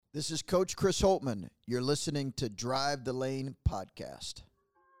This is Coach Chris Holtman. You're listening to Drive the Lane podcast.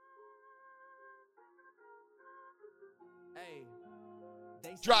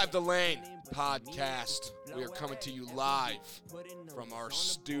 Drive the Lane podcast. We are coming to you live from our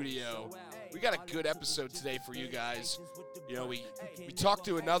studio. We got a good episode today for you guys. You know, we talked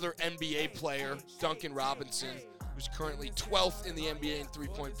to another NBA player, Duncan Robinson, who's currently 12th in the NBA in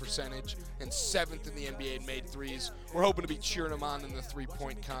three-point percentage and 7th in the NBA in made threes. We're hoping to be cheering him on in the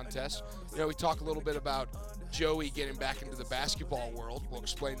three-point contest. You know, we talk a little bit about Joey getting back into the basketball world. We'll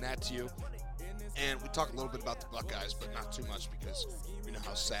explain that to you. And we talk a little bit about the Buckeyes, but not too much because we know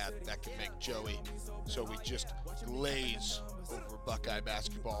how sad that can make Joey. So we just glaze over Buckeye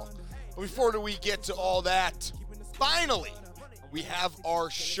basketball. But before we get to all that, finally, we have our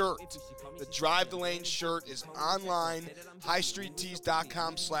shirt. The Drive the Lane shirt is online,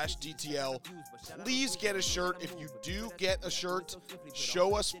 highstreettees.com/DTL. Please get a shirt. If you do get a shirt,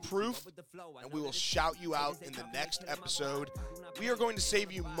 show us proof, and we will shout you out in the next episode. We are going to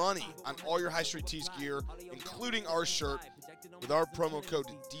save you money on all your High Street Tees gear, including our shirt, with our promo code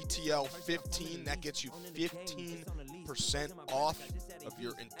DTL15. That gets you 15% off of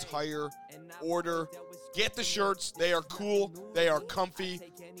your entire order. Get the shirts. They are cool. They are comfy.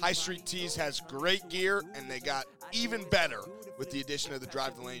 High Street Tees has great gear, and they got even better with the addition of the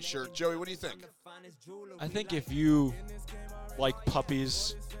Drive the Lane shirt. Joey, what do you think? I think if you like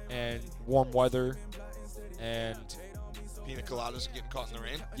puppies and warm weather and Pina coladas getting caught in the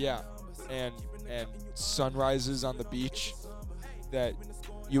rain? yeah, and sunrises on the beach, that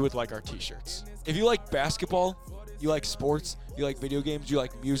you would like our t-shirts. If you like basketball, you like sports, you like video games, you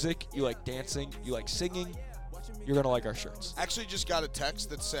like music, you like dancing, you like singing, you're going to like our shirts. Actually just got a text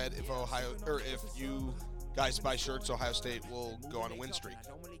that said if you guys buy shirts, Ohio State will go on a win streak.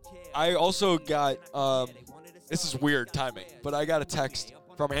 I also got, this is weird timing, but I got a text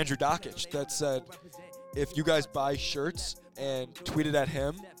from Andrew Dockich that said if you guys buy shirts and tweet it at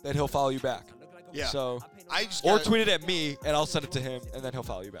him, then he'll follow you back. Yeah. So, or tweet it at me, and I'll send it to him, and then he'll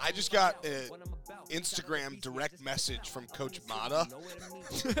follow you back. I just got an Instagram direct message from Coach Mata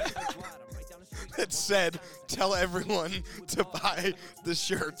that said, tell everyone to buy the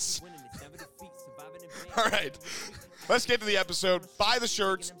shirts. All right. Let's get to the episode. Buy the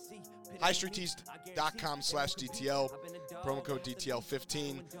shirts. highstreettees.com/DTL. Promo code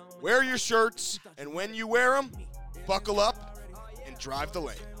DTL15. Wear your shirts, and when you wear them, buckle up and drive the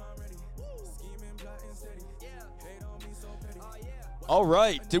lane. All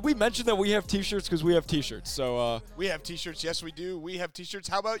right. Did we mention that we have T-shirts? Because we have T-shirts. So we have T-shirts. Yes, we do. We have T-shirts.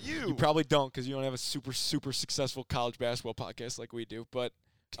 How about you? You probably don't because you don't have a super, super successful college basketball podcast like we do. But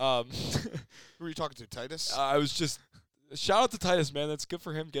who were you talking to, Titus? I was just shout out to Titus, man. That's good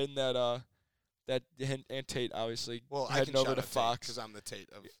for him getting that. And Tate, obviously. Well, heading over to Fox because I'm the Tate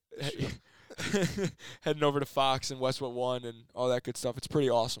of the show. Heading over to Fox and Westwood One and all that good stuff. It's pretty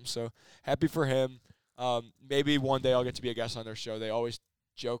awesome. So happy for him. Maybe one day I'll get to be a guest on their show. They always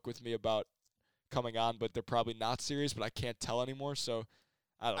joke with me about coming on, but they're probably not serious, but I can't tell anymore, so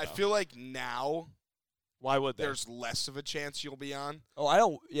I don't know. I feel like now why would they? There's less of a chance you'll be on. Oh, I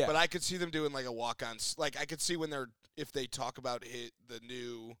don't, yeah. But I could see them doing like a walk-on. Like I could see if they talk about the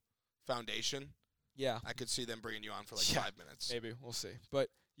new foundation. Yeah. I could see them bringing you on for like 5 minutes. Maybe, we'll see. But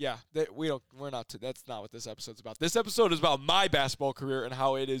yeah, that's not what this episode's about. This episode is about my basketball career and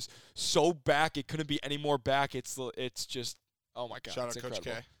how it is so back. It couldn't be any more back. It's just, oh my God. Shout out incredible.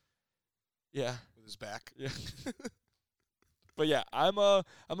 Coach K. Yeah. With his back. Yeah. But yeah, I'm a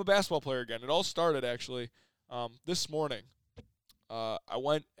basketball player again. It all started actually this morning. I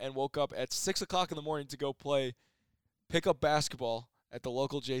went and woke up at 6 o'clock in the morning to go play pickup basketball at the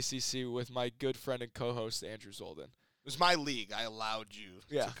local JCC with my good friend and co-host Andrew Zolden. It was my league. I allowed you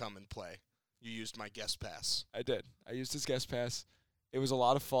to come and play. You used my guest pass. I did. I used his guest pass. It was a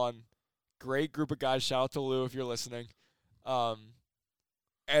lot of fun. Great group of guys. Shout out to Lou if you're listening. And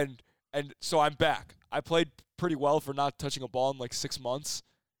so I'm back. I played pretty well for not touching a ball in like 6 months.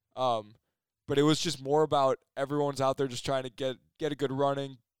 But it was just more about everyone's out there just trying to get a good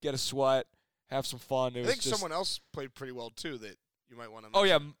running, get a sweat, have some fun. I think someone else played pretty well too that you might want to mention. Oh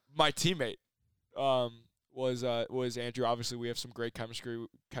yeah, my teammate. Was Andrew. Obviously, we have some great chemistry.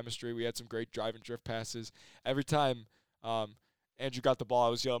 We had some great drive and drift passes. Every time Andrew got the ball, I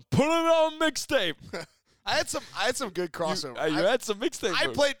was yelling, "Put it on mixtape!" I had some good crossover. You had some mixtape. I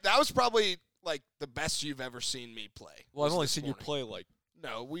played. That was probably like the best you've ever seen me play. Well, I've only seen you play like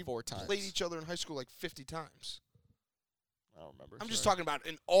we 4 times. Played each other in high school like 50 times. I don't remember. I'm just talking about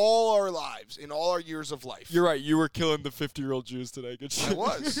in all our lives, in all our years of life. You're right. You were killing the 50-year-old Jews today. Good shit.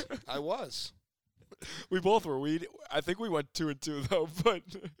 I was. We both were. I think we went 2-2 though, but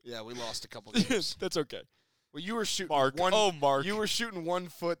Yeah, we lost a couple games. that's okay. Well, you were shooting Mark. Mark. You were shooting 1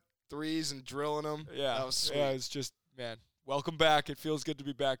 foot threes and drilling them. Yeah. That was sweet. Yeah, it's just, man, welcome back. It feels good to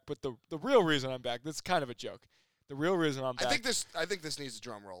be back. But the real reason I'm back, that's kind of a joke. The real reason I'm back. I think this needs a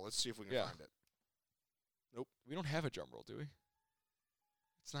drum roll. Let's see if we can find it. Nope. We don't have a drum roll, do we?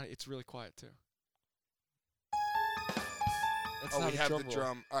 It's really quiet too. That's not we a have drum the roll.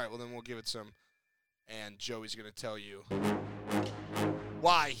 drum. All right, well then we'll give it some. And Joey's going to tell you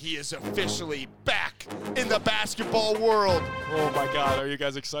why he is officially back in the basketball world. Oh my God, are you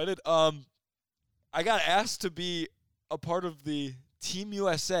guys excited? I got asked to be a part of the Team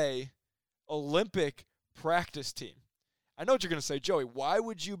USA Olympic practice team. I know what you're going to say, Joey. Why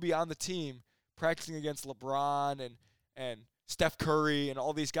would you be on the team practicing against LeBron and Steph Curry and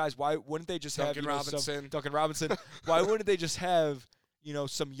all these guys? Why wouldn't they just have Duncan Robinson? Why wouldn't they just have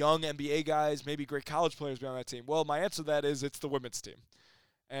some young NBA guys, maybe great college players be on that team? Well, my answer to that is it's the women's team.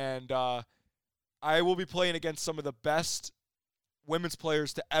 And I will be playing against some of the best women's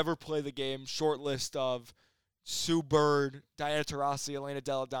players to ever play the game. Short list of Sue Bird, Diana Taurasi, Elena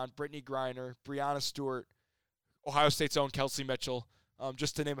Delle Donne, Brittany Griner, Breanna Stewart, Ohio State's own Kelsey Mitchell,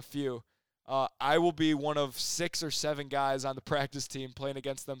 just to name a few. I will be one of 6 or 7 guys on the practice team playing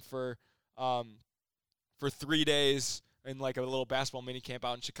against them for 3 days in like a little basketball mini camp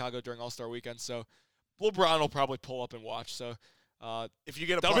out in Chicago during All-Star Weekend. So LeBron will probably pull up and watch. So if you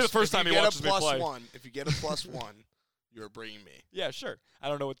get a that'll be the first time he watches me play. If you get a +1, you're bringing me. Yeah, sure. I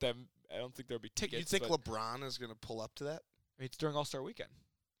don't know what them. I don't think there'll be tickets. You think LeBron is going to pull up to that? It's during All-Star Weekend.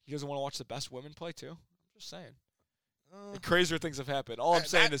 He doesn't want to watch the best women play too. I'm just saying. Crazier things have happened. All I'm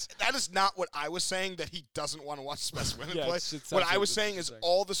saying is that is not what I was saying, that he doesn't want to watch the best women play. What I was saying is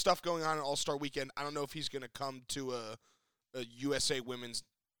all the stuff going on in All-Star Weekend, I don't know if he's going to come to a USA women's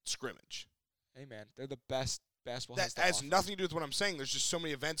scrimmage. Hey, man, they're the best basketball. That has nothing to do with what I'm saying. There's just so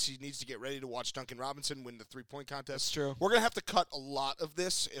many events he needs to get ready to watch Duncan Robinson win the three-point contest. That's true. We're going to have to cut a lot of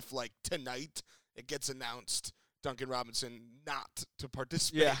this if, like, tonight it gets announced Duncan Robinson not to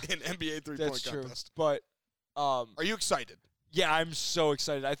participate in NBA three-point contest. That's true. But are you excited? Yeah, I'm so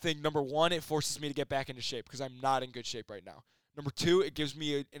excited. I think, number one, it forces me to get back into shape because I'm not in good shape right now. Number two, it gives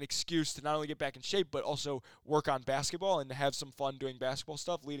me an excuse to not only get back in shape but also work on basketball and have some fun doing basketball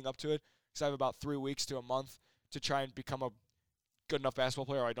stuff leading up to it, because I have about 3 weeks to a month to try and become a good enough basketball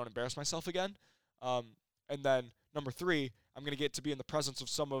player or I don't embarrass myself again. And then number three, I'm going to get to be in the presence of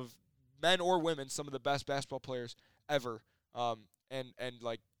some of men or women, some of the best basketball players ever. And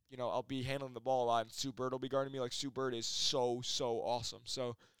like, you know, I'll be handling the ball a lot, and Sue Bird will be guarding me. Like, Sue Bird is so awesome.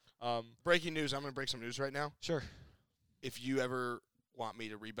 So, breaking news. I'm going to break some news right now. Sure. If you ever want me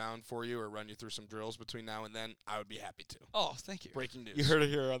to rebound for you or run you through some drills between now and then, I would be happy to. Oh, thank you. Breaking news. You heard it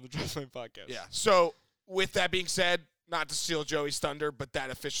here on the Drive the Lane podcast. Yeah. So, with that being said, not to steal Joey's thunder, but that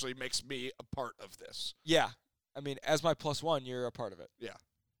officially makes me a part of this. Yeah. I mean, as my +1, you're a part of it. Yeah.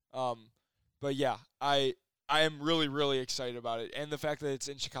 But yeah, I am really excited about it. And the fact that it's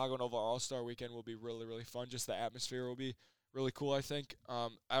in Chicago and over All-Star Weekend will be really fun. Just the atmosphere will be really cool, I think. I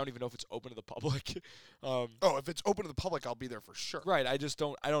don't even know if it's open to the public. If it's open to the public, I'll be there for sure. Right. I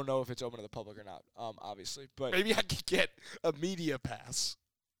don't know if it's open to the public or not, obviously. But maybe I could get a media pass.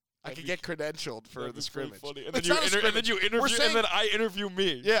 I could get credentialed for the scrimmage. Funny. And then you interview, and then I interview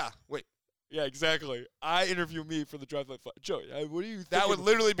me. Yeah. Wait. Yeah, exactly. I interview me for the Drive the Lane. Joey, what do you think? That would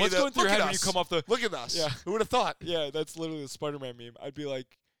literally be what's going through your head when you come off the... Look at us. Yeah. Who would have thought? Yeah, that's literally the Spider-Man meme. I'd be like...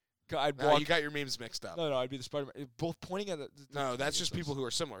 You got your memes mixed up. No, I'd be the Spider-Man. Both pointing at the no, that's just people who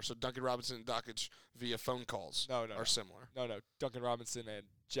are similar. So Duncan Robinson and Dockage via phone calls are similar. No. Duncan Robinson and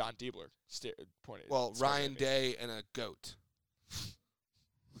John Diebler pointing. Well, Ryan Day and a goat.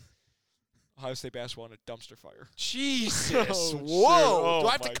 Ohio State basketball in a dumpster fire. Jesus. Whoa. Do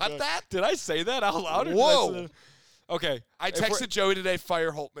I have to cut that? Did I say that out loud? Whoa. Okay. I texted Joey today,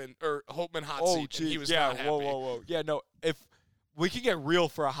 fire Holtman, or Holtman hot seat, geez. and he was not happy. Whoa. Yeah, no, if we can get real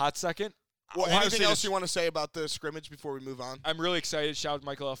for a hot second. Well, anything else you want to say about the scrimmage before we move on? I'm really excited. Shout out to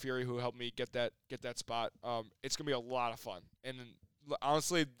Michael Alfieri who helped me get that spot. It's going to be a lot of fun. And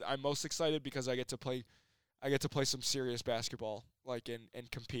honestly, I'm most excited because I get to play some serious basketball, like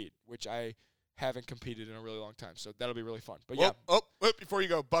and compete, which I haven't competed in a really long time. So that'll be really fun. But yeah. Before you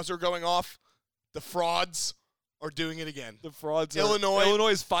go, buzzer going off. The frauds are doing it again. The frauds. Illinois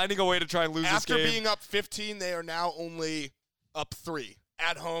is finding a way to try and lose this game. After being up 15, they are now only up 3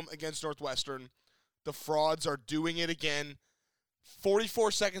 at home against Northwestern. The frauds are doing it again.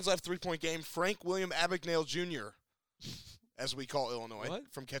 44 seconds left, 3-point game. Frank William Abagnale Jr., as we call Illinois,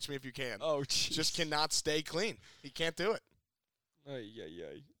 from Catch Me If You Can. Oh, geez. Just cannot stay clean. He can't do it.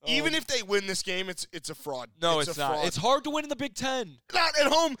 Even if they win this game, it's a fraud. No, it's it's a not. fraud. It's hard to win in the Big Ten. Not at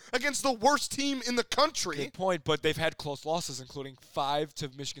home against the worst team in the country. Good point, but they've had close losses, including 5 to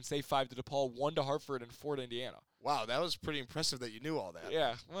Michigan State, 5 to DePaul, 1 to Hartford, and 4 to Indiana. Wow, that was pretty impressive that you knew all that.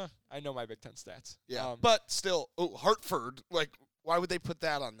 Yeah, well, I know my Big Ten stats. Yeah, but still, Hartford, why would they put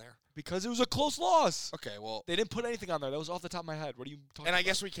that on there? Because it was a close loss. Okay, well, They didn't put anything on there. That was off the top of my head. What are you talking about? and I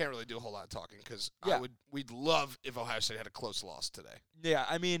guess we can't really do a whole lot of talking because we'd love if Ohio State had a close loss today. Yeah,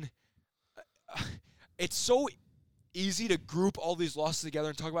 I mean, it's so easy to group all these losses together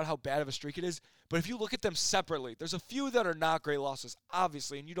and talk about how bad of a streak it is. But if you look at them separately, there's a few that are not great losses,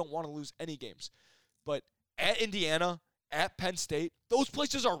 obviously, and you don't want to lose any games. But at Indiana, at Penn State, those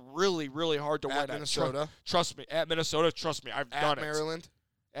places are really, really hard to win At Minnesota. Trust me. At Minnesota, trust me. I've done it. Maryland.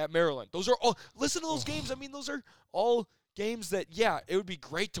 At Maryland. Those are all – listen to those games. I mean, those are all games that, yeah, it would be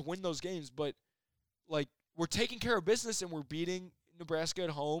great to win those games. But, we're taking care of business and we're beating Nebraska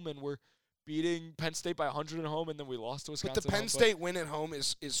at home and we're beating Penn State by 100 at home and then we lost to Wisconsin. But the Penn State win at home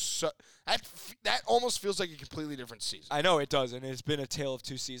is so – that almost feels like a completely different season. I know it does, and it's been a tale of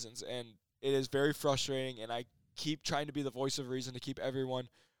 2 seasons. And it is very frustrating, and I keep trying to be the voice of reason to keep everyone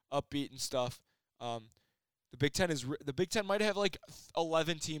upbeat and stuff. The Big Ten the Big Ten might have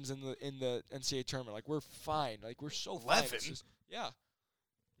 11 teams in the NCAA tournament. We're fine. We're so 11? fine. It's just, yeah.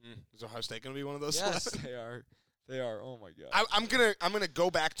 Is Ohio State going to be one of those? Yes, 11? they are. They are. Oh my God. I'm gonna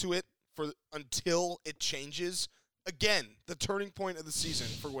go back to it until it changes. Again, the turning point of the season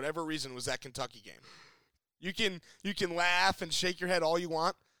for whatever reason was that Kentucky game. You can laugh and shake your head all you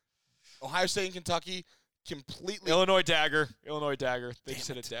want. Ohio State and Kentucky completely. Illinois dagger. They just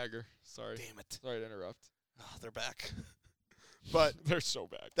hit a dagger. Sorry. Damn it. Sorry to interrupt. Oh, they're back. But they're so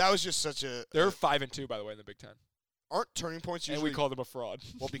bad. that was just such a. They're 5-2 by the way in the Big Ten. Aren't turning points usually? And we call them a fraud.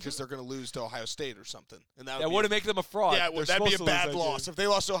 Well, because they're going to lose to Ohio State or something, and that wouldn't make them a fraud. Yeah, They're that'd be a supposed to lose bad that loss. game. If they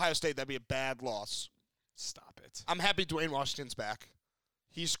lost to Ohio State, that'd be a bad loss. Stop it. I'm happy Dwayne Washington's back.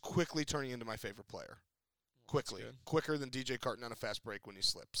 He's quickly turning into my favorite player. Quickly. Quicker than DJ Carton on a fast break when he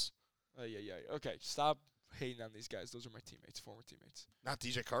slips. Yeah. Okay, stop hating on these guys. Those are my teammates, former teammates. Not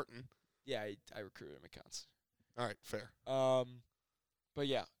DJ Carton. Yeah, I recruited him. It counts. All right, fair. But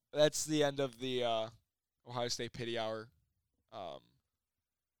yeah, that's the end of the Ohio State pity hour.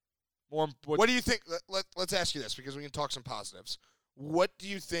 What do you think? Let's ask you this because we can talk some positives. What do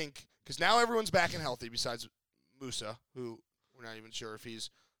you think? Because now everyone's back and healthy besides Musa, who we're not even sure if he's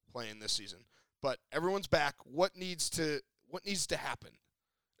playing this season. But everyone's back. What needs to happen?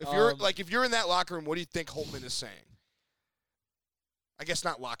 If you're in that locker room, what do you think Holtman is saying? I guess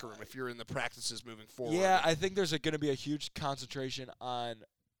not locker room. If you're in the practices moving forward. Yeah, I think there's going to be a huge concentration on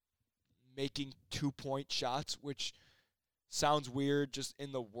making 2-point shots, which sounds weird just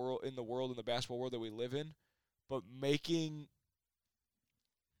in the basketball world that we live in, but making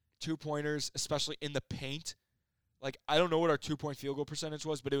 2-pointers, especially in the paint, I don't know what our 2-point field goal percentage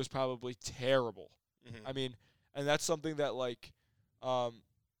was, but it was probably terrible. Mm-hmm. I mean, and that's something that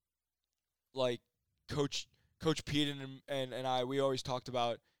Coach Pete and I, we always talked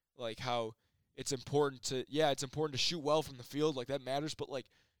about how it's important to shoot well from the field, that matters, but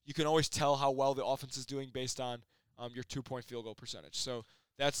you can always tell how well the offense is doing based on your 2-point field goal percentage. So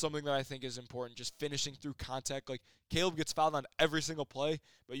that's something that I think is important, just finishing through contact. Caleb gets fouled on every single play,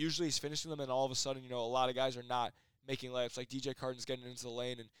 but usually he's finishing them, and all of a sudden, a lot of guys are not making layups. DJ Carton's getting into the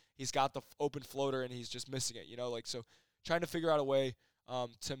lane, and he's got the open floater, and he's just missing it, so trying to figure out a way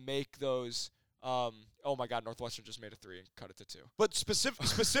to make those oh my God, Northwestern just made a 3 and cut it to 2. But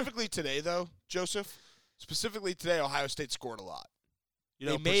specifically today, though, Joseph, Ohio State scored a lot.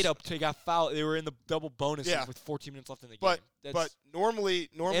 They got fouled. They were in the double bonuses with 14 minutes left in the game. But normally,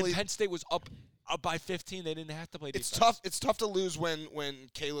 and Penn State was up by 15. They didn't have to play defense. It's tough to lose when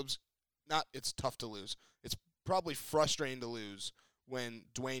Caleb's not. It's tough to lose. It's probably frustrating to lose when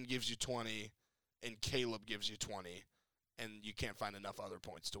Dwayne gives you 20 and Caleb gives you 20, and you can't find enough other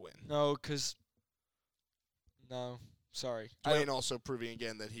points to win. No, sorry. Dwayne also proving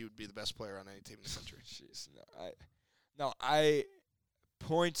again that he would be the best player on any team in the country. Jeez,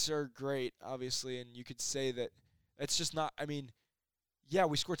 points are great, obviously, and you could say that it's just not. I mean, yeah,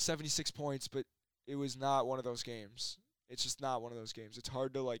 we scored 76 points, but it was not one of those games. It's just not one of those games. It's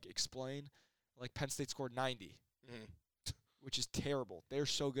hard to explain. Penn State scored 90, which is terrible. They're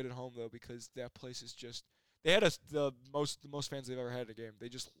so good at home though because that place is just. They had the most fans they've ever had at a game. They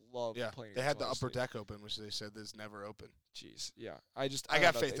just love playing. They had the upper State. deck open, which they said is never open. Jeez, yeah. I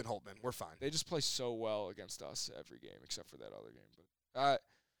got faith in Holtman. We're fine. They just play so well against us every game except for that other game. But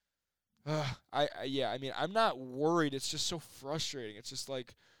I mean, I'm not worried. It's just so frustrating. It's just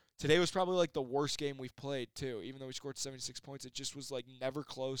Today was probably like the worst game we've played too. Even though we scored 76 points, it just was like never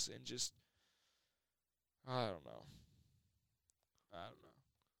close and just I don't know.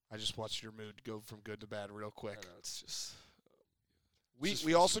 I just watched your mood go from good to bad real quick. I know, it's just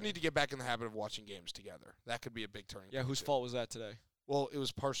We also need to get back in the habit of watching games together. That could be a big turning point. Yeah, whose too. fault was that today? Well, it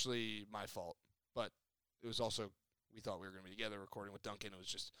was partially my fault, but it was also we thought we were going to be together recording with Duncan. It was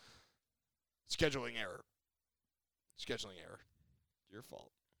just scheduling error. Your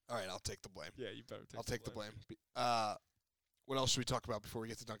fault. All right, I'll take the blame. Yeah, you better take I'll take the blame. What else should we talk about before we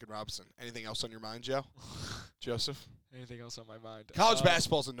get to Duncan Robinson? Anything else on your mind, Joe? Joseph? Anything else on my mind? College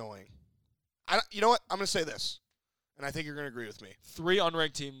basketball's annoying. You know what? I'm going to say this, and I think you're going to agree with me. 3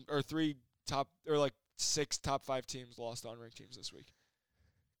 unranked teams, or 3 top, or like 6 top 5 teams lost to unranked teams this week.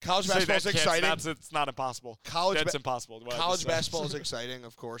 College basketball's exciting. It's not impossible. That's impossible. College basketball is exciting,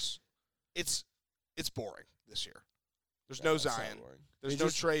 of course. It's boring this year. There's no Zion. There's no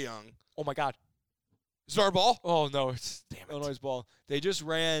Trae Young. Oh, my God. Is it our ball? Oh, no, it's Damn it. Illinois' ball. They just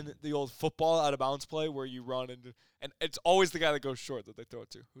ran the old football out of bounds play where you run and it's always the guy that goes short that they throw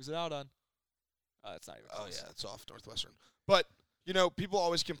it to. Who's it out on? It's not even close. Oh, yeah, it's off Northwestern. But, people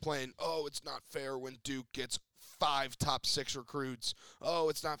always complain, it's not fair when Duke gets 5 top 6 recruits.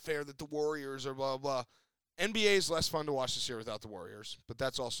 It's not fair that the Warriors are blah, blah. NBA is less fun to watch this year without the Warriors, but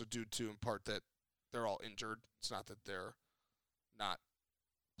that's also due to, in part, that they're all injured. It's not that they're not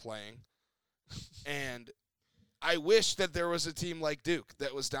playing. And I wish that there was a team like Duke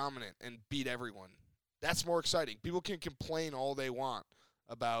that was dominant and beat everyone. That's more exciting. People can complain all they want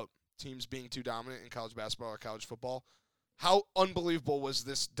about teams being too dominant in college basketball or college football. How unbelievable was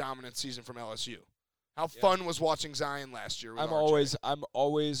this dominant season from LSU? How fun was watching Zion last year with RJ? I'm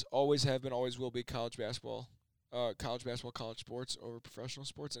always have been, always will be college basketball, college sports over professional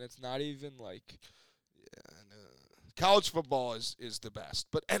sports, and it's not even like college football is the best,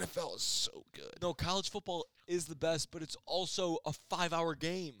 but NFL is so good. No, college football is the best, but it's also a 5-hour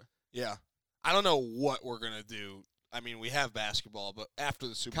game. Yeah. I don't know what we're going to do. I mean, we have basketball, but after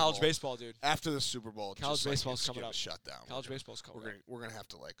the Super Bowl. College baseball, dude. After the Super Bowl. College baseball's coming up. Shut down. College baseball's coming up. We're going to have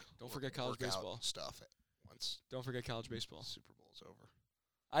to, don't forget college baseball stuff once Don't forget college baseball. Super Bowl's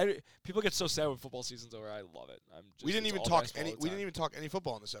over. People get so sad when football season's over. I love it. We didn't even talk any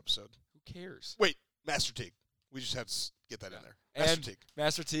football in this episode. Who cares? Wait, Master Teague. We just had to get that in there.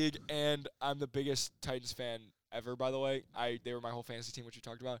 Master Teague, and I'm the biggest Titans fan ever, by the way. They were my whole fantasy team, which you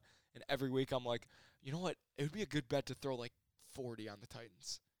talked about. And every week I'm like, you know what? It would be a good bet to throw 40 on the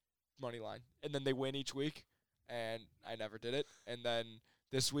Titans money line. And then they win each week, and I never did it. And then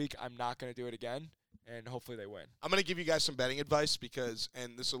this week I'm not going to do it again, and hopefully they win. I'm going to give you guys some betting advice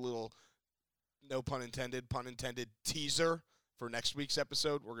and this is a little, no pun intended, teaser for next week's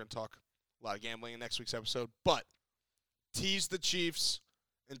episode. We're going to talk a lot of gambling in next week's episode, but tease the Chiefs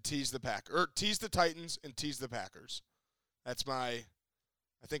and tease the tease the Titans and tease the Packers. That's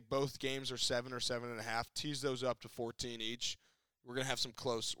I think both games are 7 or 7.5. Tease those up to 14 each. We're gonna have some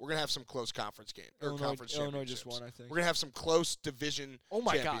close conference game or conference championships. Illinois just won, I think. We're gonna have some close division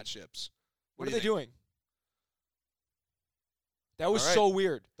championships. What are they doing? That was so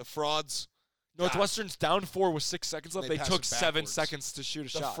weird. The frauds. Northwestern's down 4 with 6 seconds left. They took 7 seconds to shoot a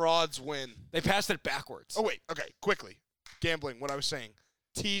shot. The frauds win. They passed it backwards. Oh, wait. Okay, quickly. Gambling, what I was saying.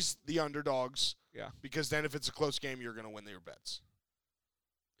 Tease the underdogs. Yeah. Because then if it's a close game, you're going to win your bets.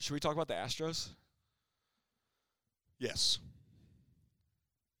 Should we talk about the Astros? Yes.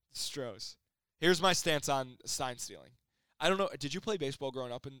 Stros. Here's my stance on sign stealing. I don't know. Did you play baseball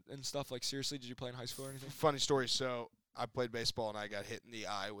growing up and stuff? Seriously, did you play in high school or anything? Funny story. So I played baseball, and I got hit in the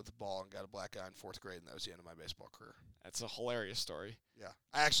eye with a ball and got a black eye in 4th grade, and that was the end of my baseball career. That's a hilarious story. Yeah.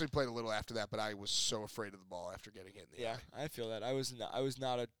 I actually played a little after that, but I was so afraid of the ball after getting hit in the eye. Yeah, I feel that. I was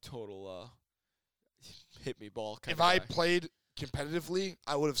not a total hit me ball kind of guy. If I played competitively,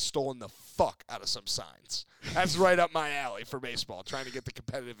 I would have stolen the fuck out of some signs. That's right up my alley for baseball, trying to get the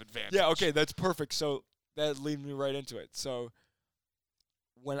competitive advantage. Yeah, okay, that's perfect. So that leads me right into it. So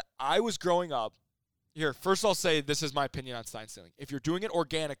when I was growing up, first I'll say this is my opinion on sign stealing. If you're doing it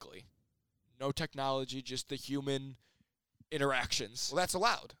organically, no technology, just the human interactions. Well, that's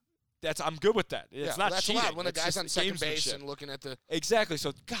allowed. I'm good with that. It's not that's cheating. Allowed when the guy's on second base and looking at the... Exactly.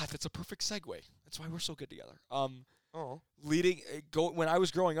 So, God, that's a perfect segue. That's why we're so good together. When I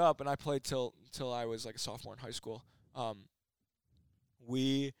was growing up, and I played till I was like a sophomore in high school,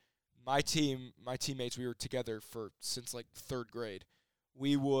 my teammates, we were together since like 3rd grade.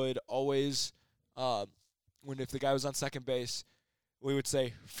 We would always, if the guy was on second base, we would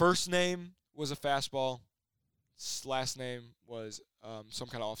say first name was a fastball, last name was some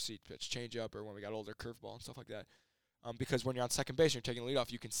kind of off-seat pitch, change-up, or when we got older, curveball and stuff like that. because when you're on second base and you're taking the lead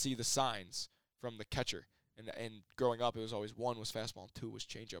off, you can see the signs from the catcher. And growing up, it was always 1 was fastball and 2 was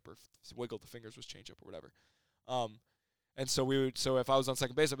changeup, or wiggle the fingers was changeup or whatever. And so if I was on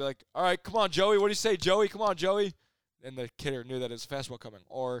second base, I'd be like, all right, come on, Joey. What do you say, Joey? Come on, Joey. And the kidder knew that it was a fastball coming.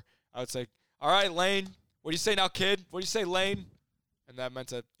 Or I would say, all right, Lane. What do you say now, kid? What do you say, Lane? And that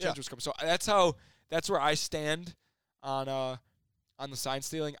meant a change was coming. So that's where I stand on the sign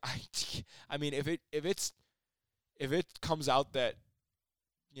stealing. I mean, if it comes out that,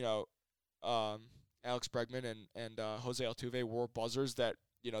 Alex Bregman and Jose Altuve were buzzers that,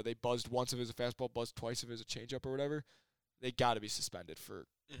 they buzzed once if it was a fastball, buzzed twice if it was a changeup or whatever, they got to be suspended for,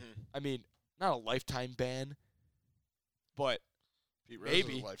 I mean, not a lifetime ban, but Pete Rose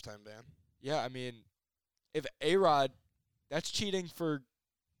maybe is a lifetime ban. Yeah, I mean, if A-Rod, that's cheating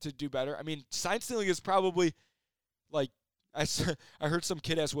to do better. I mean, sign stealing is probably, like, I heard some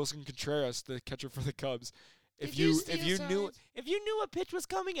kid ask Wilson Contreras, the catcher for the Cubs, if you knew a pitch was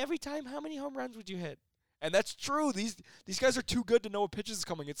coming every time, how many home runs would you hit? And that's true. These guys are too good to know a pitch is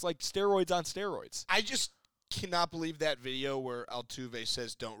coming. It's like steroids on steroids. I just cannot believe that video where Altuve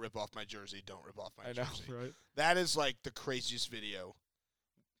says, "Don't rip off my jersey, don't rip off my jersey." I know, right? That is like the craziest video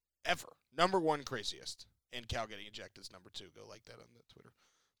ever. Number 1 craziest. And Cal getting ejected is number 2. Go like that on the Twitter.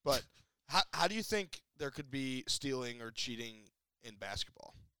 But how do you think there could be stealing or cheating in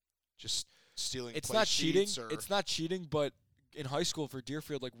basketball? Just stealing. It's not cheating. Or It's not cheating, but in high school for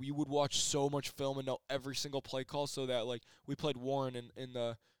Deerfield, like, we would watch so much film and know every single play call, so that, like, we played Warren in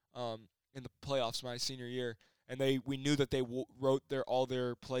the playoffs my senior year, and we knew that they wrote all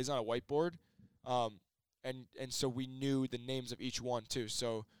their plays on a whiteboard, and so we knew the names of each one too.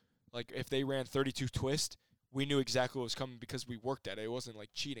 So, like, if they ran 32 twist, we knew exactly what was coming because we worked at it. It wasn't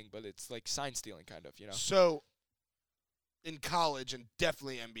like cheating, but it's like sign stealing kind of, So, in college, and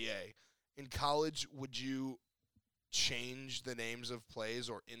definitely NBA, in college, would you change the names of plays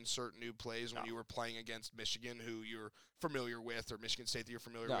or insert new plays when you were playing against Michigan, who you're familiar with, or Michigan State that you're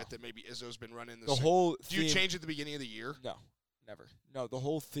familiar with, that maybe Izzo's been running the whole Do you change at the beginning of the year? No, never. No, the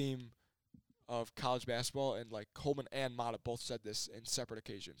whole theme of college basketball, and like Coleman and Mata both said this in separate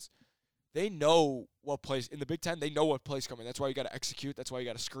occasions. They know what plays in the Big Ten. They know what plays coming. That's why you got to execute. That's why you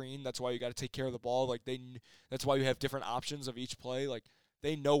got to screen. That's why you got to take care of the ball. Like that's why you have different options of each play. Like,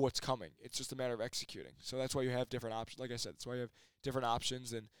 they know what's coming. It's just a matter of executing. So that's why you have different options. Like I said, that's why you have different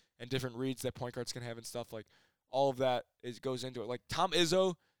options and different reads that point guards can have and stuff. Like, all of that goes into it. Like, Tom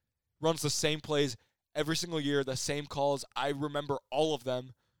Izzo runs the same plays every single year, the same calls. I remember all of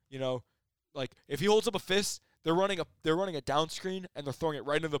them. Like, if he holds up a fist, they're running a down screen and they're throwing it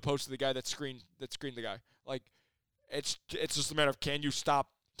right into the post of the guy that screened the guy. Like, it's just a matter of, can you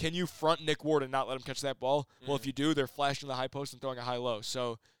stop? Can you front Nick Ward and not let him catch that ball? Mm-hmm. Well, if you do, they're flashing the high post and throwing a high-low.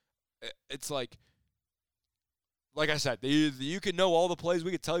 So it's like I said, you can know all the plays. We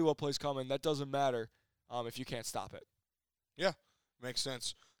can tell you what plays coming. That doesn't matter if you can't stop it. Yeah, makes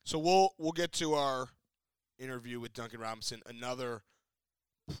sense. So we'll get to our interview with Duncan Robinson. Another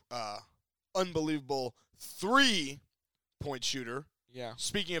unbelievable 3-point shooter. Yeah.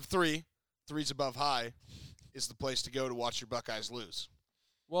 Speaking of threes above high is the place to go to watch your Buckeyes lose.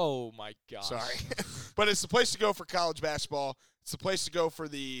 Whoa, my gosh. Sorry. But it's the place to go for college basketball. It's the place to go for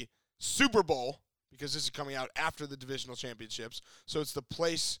the Super Bowl, because this is coming out after the divisional championships. So it's the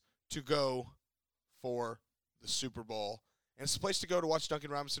place to go for the Super Bowl. And it's the place to go to watch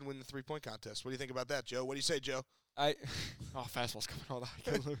Duncan Robinson win the 3-point contest. What do you think about that, Joe? What do you say, Joe? Fastball's coming all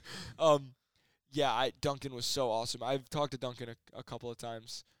that. Duncan was so awesome. I've talked to Duncan a couple of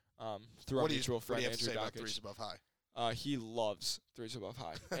times through our mutual friend, Andrew Dockage. What do you have to say about threes above high? He loves threes above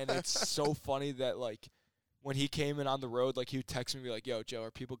high. And it's so funny that, like, when he came in on the road, like, he would text me and be like, yo, Joe,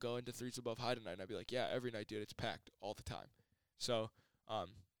 are people going to threes above high tonight? And I'd be like, yeah, every night, dude. It's packed all the time. So,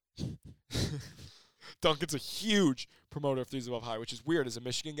 Duncan's a huge promoter of threes above high, which is weird as a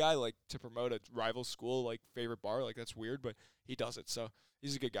Michigan guy, like, to promote a rival school, like, favorite bar. Like, that's weird, but he does it. So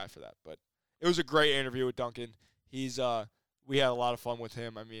he's a good guy for that. But it was a great interview with Duncan. We had a lot of fun with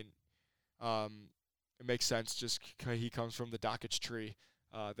him. I mean, it makes sense just he comes from the Dockage tree,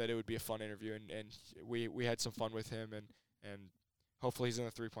 that it would be a fun interview, and we had some fun with him, and hopefully he's in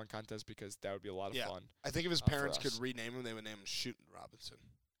the 3-point contest, because that would be a lot of fun. I think if his parents could rename him, they would name him Shootin' Robinson,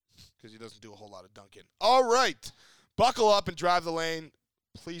 because he doesn't do a whole lot of dunking. All right, buckle up and drive the lane.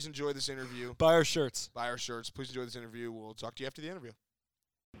 Please enjoy this interview. Buy our shirts. Please enjoy this interview. We'll talk to you after the interview.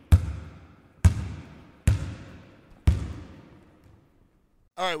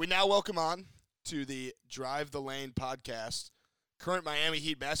 All right, we now welcome on to the Drive the Lane podcast, current Miami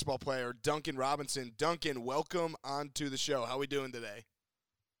Heat basketball player Duncan Robinson. Duncan, welcome onto the show. How are we doing today?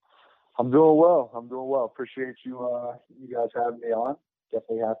 I'm doing well. Appreciate you you guys having me on.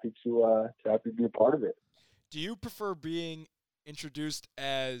 Definitely happy to be a part of it. Do you prefer being introduced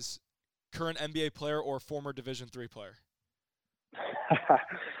as current NBA player or former Division III player?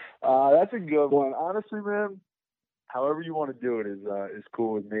 That's a good one. Honestly, man, however you want to do it is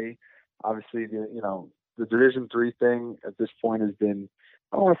cool with me. Obviously, the Division III thing at this point has been,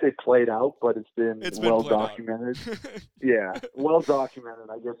 I don't want to say played out, but it's been well documented. Yeah, well documented,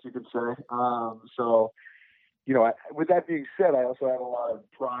 I guess you could say. So, with that being said, I also have a lot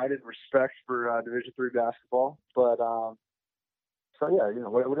of pride and respect for Division III basketball. But so yeah,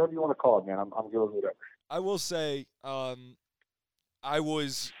 whatever you want to call it, man, I'm good with whatever. I will say, I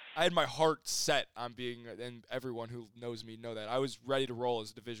had my heart set on being, and everyone who knows me know that I was ready to roll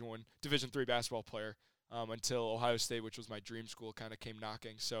as a Division III basketball player until Ohio State, which was my dream school, kind of came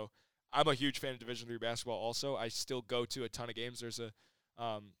knocking. So I'm a huge fan of Division III basketball. Also, I still go to a ton of games. There's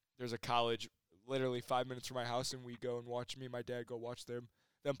a college literally 5 minutes from my house, and we go and watch. Me and my dad go watch them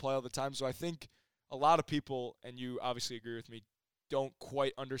play all the time. So I think a lot of people, and you obviously agree with me, don't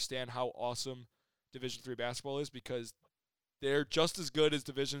quite understand how awesome Division III basketball is because they're just as good as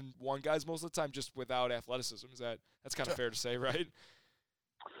Division I guys most of the time, just without athleticism. That's kind of fair to say, right?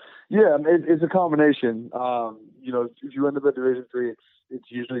 Yeah, it's a combination. If you end up at Division III, it's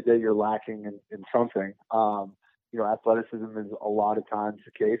usually that you're lacking in something. Athleticism is a lot of times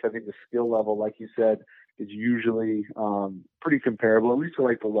the case. I think the skill level, like you said, is usually pretty comparable, at least to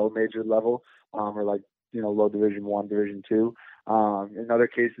like the low major level, or like low Division I, Division II. In other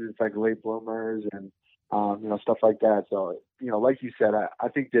cases, it's like late bloomers and stuff like that. So, like you said, I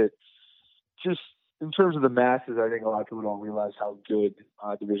think that just in terms of the masses, I think a lot of people don't realize how good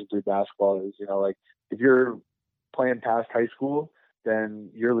Division III basketball is. Like if you're playing past high school, then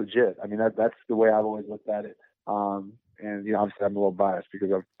you're legit. I mean, that's the way I've always looked at it. And obviously I'm a little biased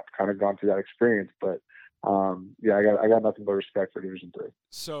because I've kind of gone through that experience, but I got nothing but respect for Division III.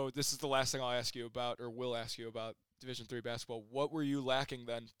 So this is the last thing I'll ask you about, or will ask you about Division III basketball. What were you lacking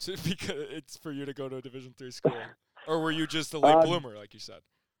then because it's for you to go to a Division III school, or were you just a late bloomer, like you said?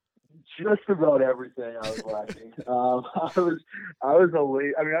 Just about everything I was lacking. I was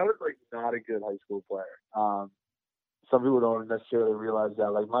like not a good high school player. Some people don't necessarily realize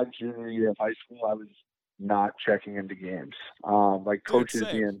that. Like my junior year of high school, I was not checking into games. Like coaches,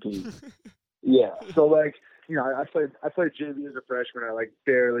 DNP. Yeah. So like, I played JV as a freshman. I like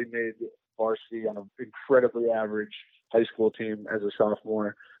barely made varsity on an incredibly average high school team as a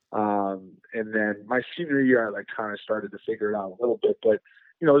sophomore. And then my senior year, I like kind of started to figure it out a little bit, but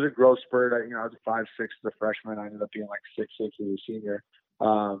it was a growth spurt. I was 5'6" as a freshman. I ended up being like 6'6" as a senior.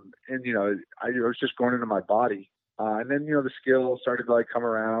 And I was just going into my body. And then the skills started to like come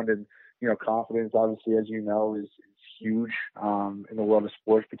around, and confidence, obviously, as you know, is huge in the world of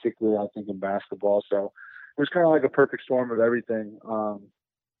sports, particularly I think in basketball. So it was kind of like a perfect storm of everything.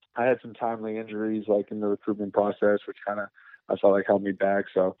 I had some timely injuries like in the recruitment process, which kind of I felt like held me back.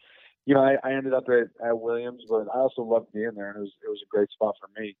 So I ended up at Williams, but I also loved being there, and it was a great spot for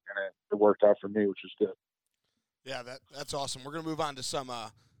me, and it worked out for me, which was good. Yeah, that's awesome. We're gonna move on to some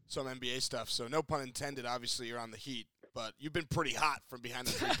NBA stuff. So no pun intended. Obviously, you're on the Heat, but you've been pretty hot from behind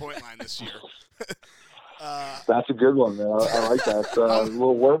the 3-point line this year. That's a good one, man. I like that. A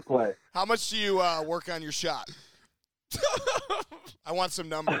little wordplay. How much do you work on your shot? I want some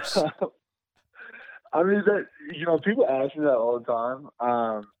numbers. I mean, people ask me that all the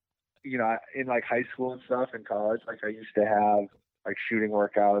time. In like high school and stuff in college, like I used to have like shooting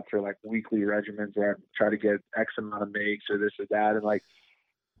workouts or like weekly regimens where I try to get X amount of makes or this or that. And like,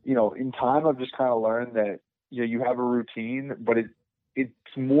 in time, I've just kind of learned that, you have a routine, but it's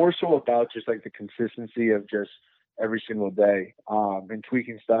more so about just like the consistency of just every single day, and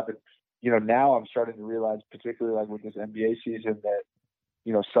tweaking stuff. And, now I'm starting to realize, particularly like with this NBA season, that,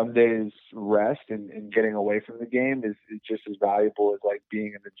 some days rest and getting away from the game is just as valuable as like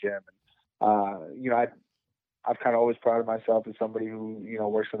being in the gym. And, I've kind of always prided myself as somebody who,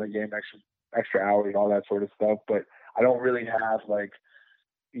 works on the game extra hours and all that sort of stuff, but I don't really have like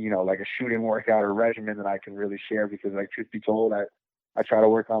a shooting workout or regimen that I can really share because, like, truth be told, I try to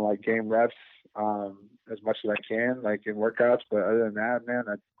work on like game reps as much as I can, like in workouts. But other than that, man,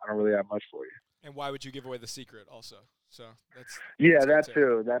 I don't really have much for you. And why would you give away the secret also? So that's that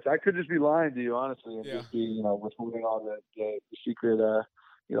too. I could just be lying to you, honestly, and just be, withholding all the secret,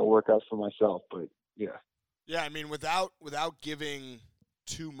 workouts for myself. But yeah. Yeah, I mean, without giving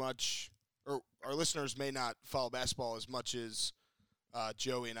too much, or our listeners may not follow basketball as much as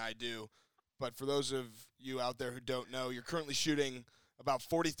Joey and I do, but for those of you out there who don't know, you're currently shooting about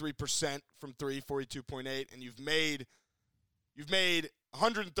 43% from three, 42.8, and you've made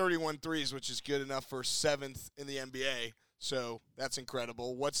 131 threes, which is good enough for 7th in the NBA. So that's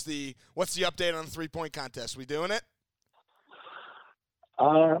incredible. What's the update on the 3-point contest? We doing it?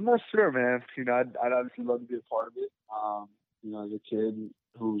 I'm not sure, man. I'd obviously love to be a part of it. As a kid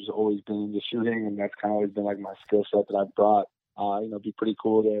who's always been into shooting, and that's kind of always been like my skill set that I've brought. It'd be pretty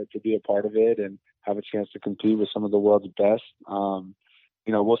cool to be a part of it and have a chance to compete with some of the world's best.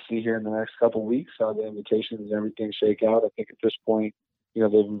 We'll see here in the next couple of weeks how the invitations and everything shake out. I think at this point, they've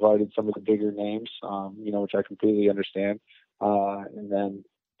invited some of the bigger names, which I completely understand. And then,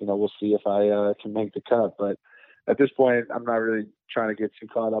 we'll see if I can make the cut. But at this point, I'm not really trying to get too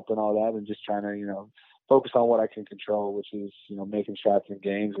caught up in all that and just trying to, focus on what I can control, which is, making shots in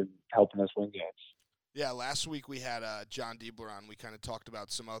games and helping us win games. Yeah, last week we had John Diebler on. We kind of talked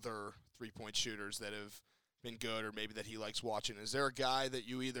about some other 3-point shooters that have been good or maybe that he likes watching. Is there a guy that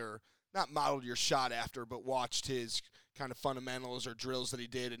you either not modeled your shot after but watched his kind of fundamentals or drills that he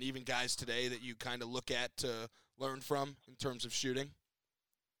did, and even guys today that you kind of look at to learn from in terms of shooting?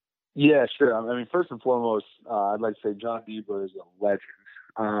 Yeah, sure. I mean, first and foremost, I'd like to say John Diebler is a legend.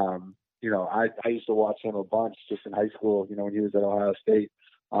 I used to watch him a bunch just in high school, when he was at Ohio State.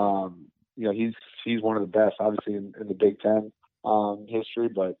 He's one of the best, obviously, in the Big Ten history,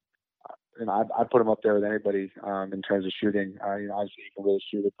 but I put him up there with anybody in terms of shooting. Obviously, he can really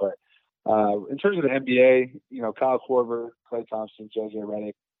shoot it, but in terms of the NBA, Kyle Korver, Klay Thompson, JJ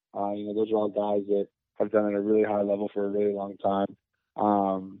Redick, those are all guys that have done it at a really high level for a really long time.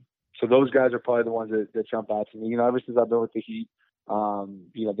 So those guys are probably the ones that jump out to me. Ever since I've been with the Heat,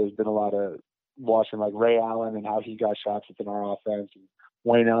 there's been a lot of watching like Ray Allen and how he got shots within our offense. And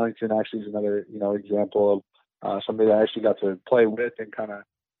Wayne Ellington actually is another, example of somebody that I actually got to play with and kind of,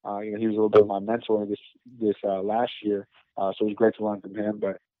 he was a little bit of my mentor this last year. So it was great to learn from him.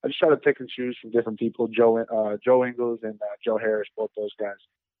 But I just try to pick and choose from different people. Joe Ingles and Joe Harris, both those guys,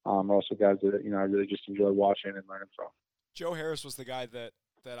 are also guys that I really just enjoy watching and learning from. Joe Harris was the guy that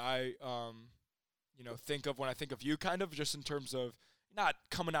I think of when I think of you, kind of just in terms of not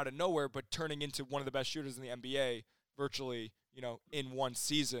coming out of nowhere, but turning into one of the best shooters in the NBA virtually, in one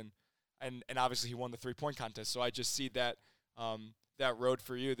season. And obviously he won the 3-point contest. So I just see that that road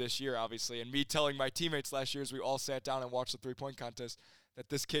for you this year, obviously. And me telling my teammates last year as we all sat down and watched the 3-point contest that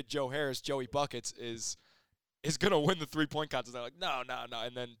this kid, Joe Harris, Joey Buckets, is going to win the 3-point contest. They're like, no.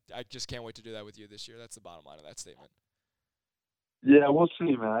 And then I just can't wait to do that with you this year. That's the bottom line of that statement. Yeah, we'll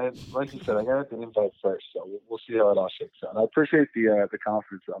see, man. Like you said, I got the invite first, so we'll see how it all shakes out. I appreciate the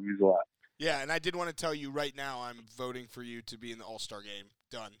confidence. That means a lot. Yeah, and I did want to tell you right now I'm voting for you to be in the All-Star game.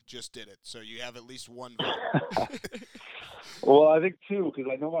 Done. Just did it. So you have at least one vote. Well, I think 2,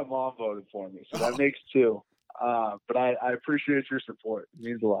 because I know my mom voted for me, so that makes 2. But I appreciate your support. It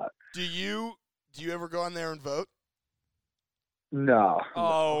means a lot. Do you ever go on there and vote? No.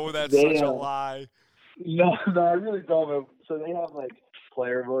 Oh, that's such a lie. No, I really don't. So they have like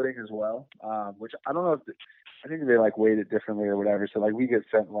player voting as well, which I don't know if I think they like weight it differently or whatever. So like we get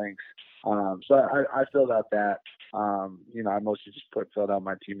sent links. So I filled out that. I mostly just filled out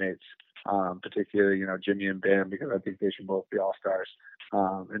my teammates, particularly Jimmy and Bam, because I think they should both be all-stars,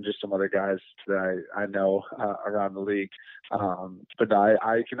 and just some other guys that I know around the league. But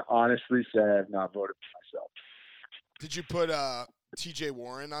I can honestly say I have not voted for myself. Did you put T.J.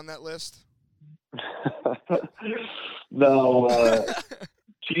 Warren on that list? No,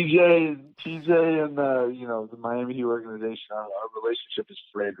 TJ and the Miami Heat organization, our relationship is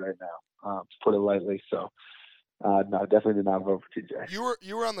frayed right now, to put it lightly. So, no, definitely did not vote for TJ.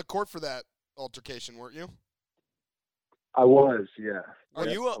 You were on the court for that altercation, weren't you? I was, yeah. Are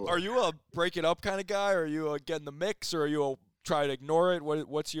you a break it up kind of guy, or are you a get in the mix, or are you a try to ignore it?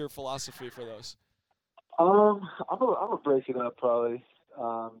 What's your philosophy for those? I'm a break it up probably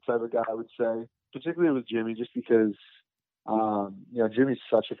type of guy, I would say, particularly with Jimmy, just because Jimmy's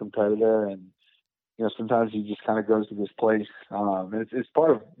such a competitor, and sometimes he just kind of goes to this place, and it's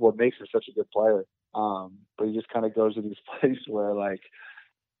part of what makes him such a good player. But he just kind of goes to this place where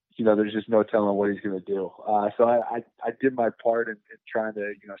there's just no telling what he's going to do. So I did my part in trying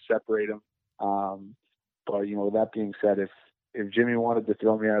to separate him. But with that being said, if Jimmy wanted to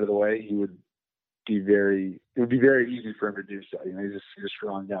throw me out of the way, it would be very easy for him to do so. He's a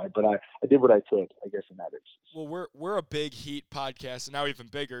strong guy. But I did what I could, I guess, in that instance. Well, we're a big Heat podcast, and now even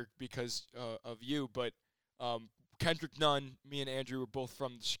bigger because of you. But Kendrick Nunn, me and Andrew were both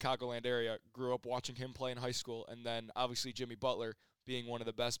from the Chicagoland area, grew up watching him play in high school, and then obviously Jimmy Butler being one of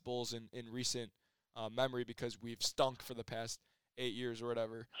the best Bulls in recent memory, because we've stunk for the past 8 years or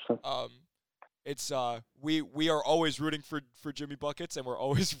whatever. It's we are always rooting for Jimmy Buckets, and we're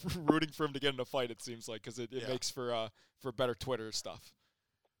always rooting for him to get in a fight. It seems like, because it makes for better Twitter stuff.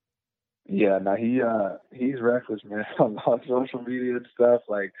 Yeah, no, he's reckless, man. On social media and stuff,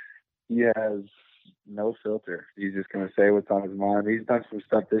 like he has no filter. He's just gonna say what's on his mind. He's done some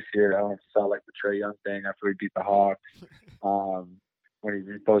stuff this year. I don't know if you saw like the Trey Young thing after he beat the Hawks, when he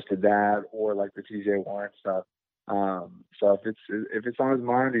reposted that, or like the T.J. Warren stuff. So if it's on his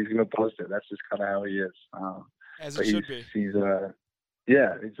mind, he's gonna post it. That's just kind of how he is. As But it should be. he's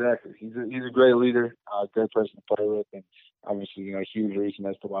yeah, exactly. He's a great leader, great person to play with, and obviously, a huge reason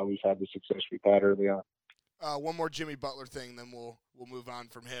as to why we've had the success we've had early on. One more Jimmy Butler thing, then we'll move on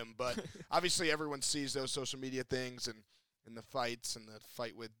from him. But obviously, everyone sees those social media things and the fights and the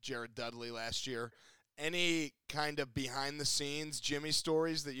fight with Jared Dudley last year. Any kind of behind the scenes Jimmy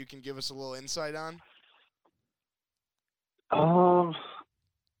stories that you can give us a little insight on? I'm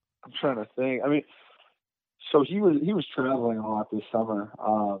trying to think. I mean, so he was traveling a lot this summer,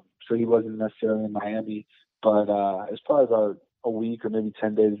 so he wasn't necessarily in Miami. But as far as a week or maybe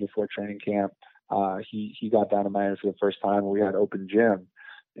 10 days before training camp, he got down to Miami for the first time, and we had open gym.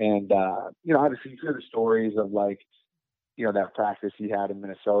 And obviously you hear the stories of like, that practice he had in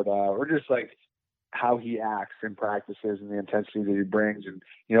Minnesota, or just like how he acts in practices and the intensity that he brings. And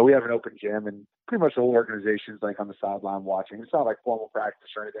we have an open gym, and pretty much the whole organization's like on the sideline watching. It's not like formal practice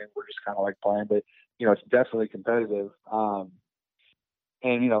or anything. We're just kind of like playing, but it's definitely competitive.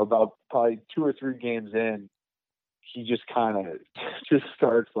 And about probably 2 or 3 games in, he just kind of just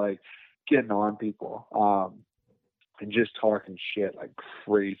starts like getting on people, and just talking shit like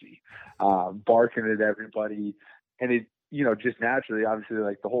crazy, barking at everybody. And it, just naturally, obviously,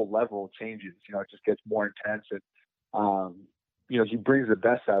 like the whole level changes, it just gets more intense. And, he brings the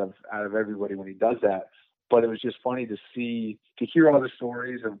best out of everybody when he does that. But it was just funny to hear all the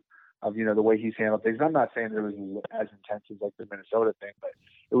stories of the way he's handled things. I'm not saying it was as intense as like the Minnesota thing, but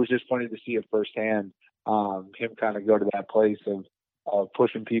it was just funny to see it firsthand, him kind of go to that place of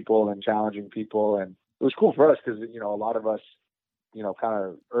pushing people and challenging people. And it was cool for us because, a lot of us, kind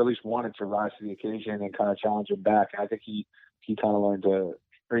of, or at least wanted to rise to the occasion and kind of challenge him back. And I think he kind of learned to,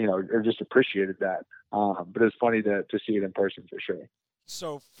 or just appreciated that. But it was funny to see it in person for sure.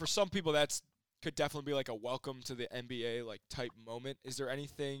 So for some people, that's could definitely be like a welcome to the NBA like type moment. Is there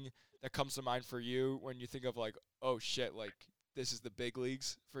anything that comes to mind for you when you think of like, oh shit, like this is the big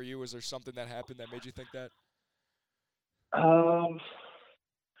leagues for you? Was there something that happened that made you think that? I'm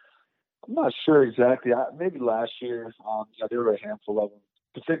not sure exactly. Maybe last year, there were a handful of them,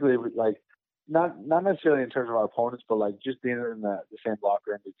 particularly like not necessarily in terms of our opponents, but like just being in the same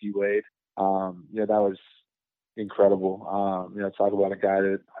locker room with D-Wade. That was incredible. Talk about a guy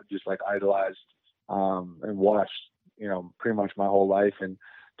that I just like idolized, and watched, pretty much my whole life, and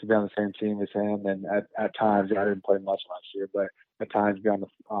to be on the same team as him. And at times, I didn't play much last year, but at times be on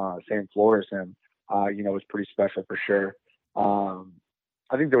the same floor as him, was pretty special for sure.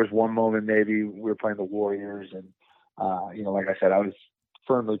 I think there was one moment maybe we were playing the Warriors, and like I said, I was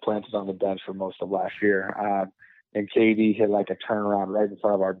firmly planted on the bench for most of last year. And KD hit like a turnaround right in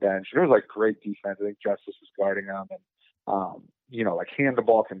front of our bench. And it was like great defense. I think Justice was guarding him, and like hand the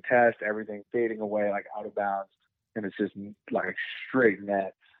ball contest, everything fading away like out of bounds, and it's just like straight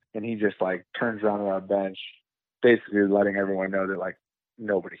net. And he just like turns around on our bench, basically letting everyone know that like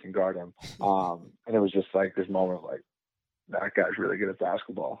nobody can guard him. And it was just like this moment of like, that guy's really good at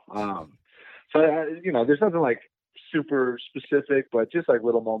basketball. So there's nothing like super specific, but just like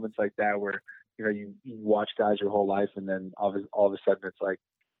little moments like that where you watch guys your whole life, and then all of a sudden it's like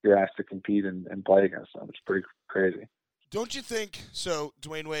you're asked to compete and play against them. It's pretty crazy. Don't you think? So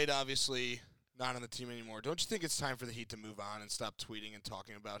Dwayne Wade obviously not on the team anymore. Don't you think it's time for the Heat to move on and stop tweeting and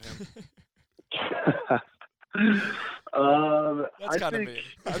talking about him? That's kind of mean.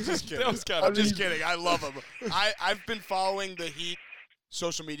 I'm just kidding. I'm just kidding. I love him. I've been following the Heat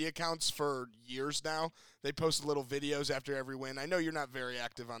social media accounts for years now. They post little videos after every win. I know you're not very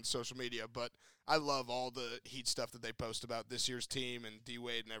active on social media, but I love all the Heat stuff that they post about this year's team and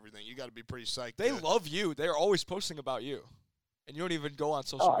D-Wade and everything. You got to be pretty psyched. They love you. They're always posting about you, and you don't even go on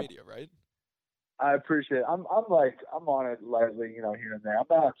social media, right? I appreciate it. I'm on it lightly, here and there. I'm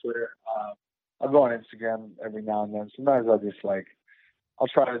not on Twitter. I'll go on Instagram every now and then. Sometimes I'll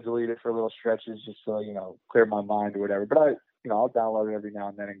try to delete it for little stretches just so, clear my mind or whatever. But I'll download it every now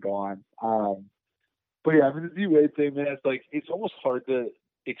and then and go on. But yeah, I mean, the D-Wade thing, man, it's almost hard to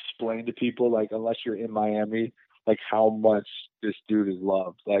explain to people, like, unless you're in Miami, like how much this dude is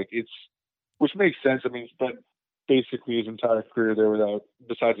loved. Like which makes sense. I mean, he spent basically his entire career there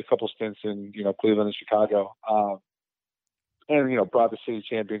besides a couple stints in, Cleveland and Chicago. And, brought the city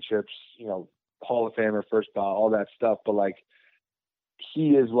championships, Hall of Famer, first ball, all that stuff. But like,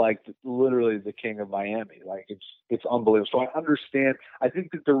 he is like literally the king of Miami. Like it's unbelievable. So I understand. I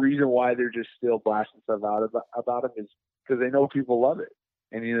think that the reason why they're just still blasting stuff out about him is because they know people love it,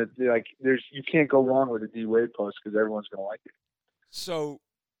 and like you can't go wrong with a D Wade post because everyone's gonna like it. So,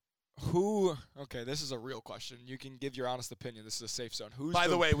 okay, this is a real question. You can give your honest opinion. This is a safe zone. By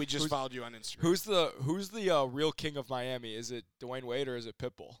the way, we just followed you on Instagram. Who's the real king of Miami? Is it Dwayne Wade or is it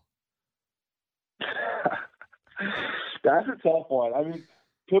Pitbull? That's a tough one. I mean,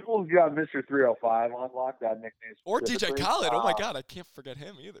 Pitbull's got Mr. 305 on lock. That nickname. Or DJ Khaled. Oh my God, I can't forget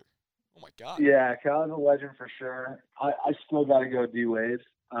him either. Oh my God. Yeah, Khaled's a legend for sure. I still got to go D Wade.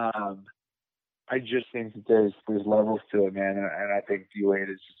 I just think that there's levels to it, man, and I think D Wade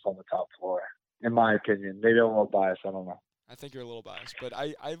is just on the top floor, in my opinion. Maybe I'm a little biased. I don't know. I think you're a little biased, but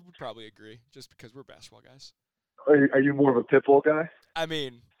I would probably agree, just because we're basketball guys. Are you more of a Pitbull guy? I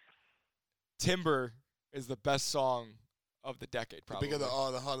mean, Timber is the best song of the decade, probably. Because the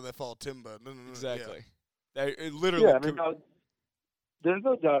harder they fall, Timber. No, exactly. Yeah. It literally. Yeah, I mean, there's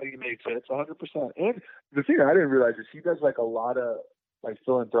no doubt he makes it. It's 100%. And the thing I didn't realize is he does like a lot of like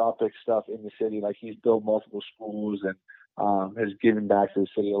philanthropic stuff in the city. Like he's built multiple schools and has given back to the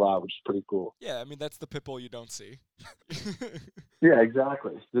city a lot, which is pretty cool. Yeah, I mean that's the Pitbull you don't see. Yeah,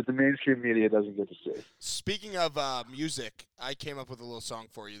 exactly. That the mainstream media doesn't get to see. Speaking of music, I came up with a little song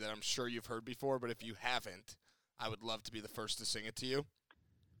for you that I'm sure you've heard before, but if you haven't, I would love to be the first to sing it to you.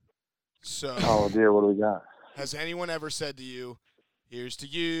 So, oh dear, what do we got? Has anyone ever said to you, "Here's to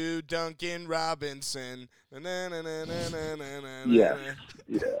you, Duncan Robinson"? Yeah.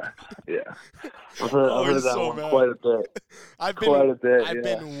 I've heard that one quite a bit. I've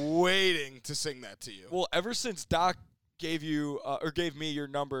been waiting to sing that to you. Well, ever since Doc gave you or gave me your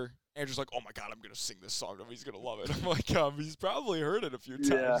number, Andrew's like, "Oh my God, I'm gonna sing this song to him. He's gonna love it." I'm like, he's probably heard it a few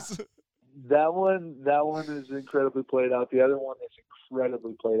times. Yeah. That one is incredibly played out. The other one that's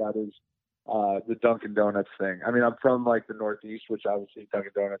incredibly played out is the Dunkin' Donuts thing. I mean, I'm from like the Northeast, which obviously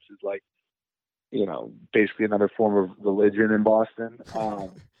Dunkin' Donuts is like, basically another form of religion in Boston.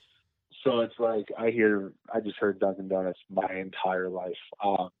 So it's like I just heard Dunkin' Donuts my entire life.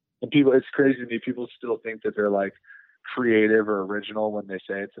 And it's crazy to me. People still think that they're like creative or original when they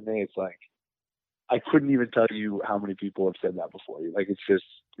say it to me. It's like, I couldn't even tell you how many people have said that before you. Like, it's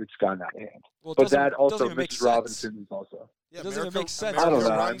gone out of hand. Well, but that also, Mrs. Robinson is also. Yeah, it doesn't even make sense. I don't know.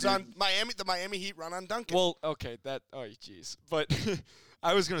 Runs on Miami. The Miami Heat run on Dunkin'. Well, okay, jeez. But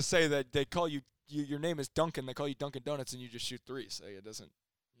I was gonna say that they call you your name is Duncan. They call you Dunkin' Donuts, and you just shoot threes. So it doesn't,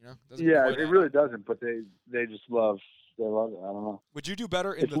 yeah, it really doesn't. But they just love it. I don't know. Would you do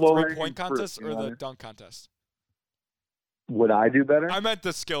better in the 3-point contest or the dunk contest? Would I do better? I meant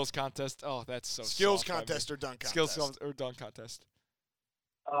the skills contest. Oh, that's so skills contest or dunk contest. Skills or dunk contest.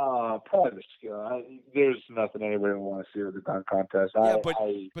 Probably the skill. There's nothing anybody would want to see with the dunk contest. Yeah,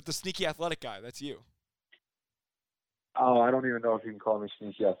 but the sneaky athletic guy, that's you. Oh, I don't even know if you can call me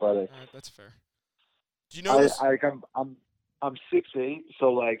sneaky athletic. That's fair. Do you know this? I'm 6'8",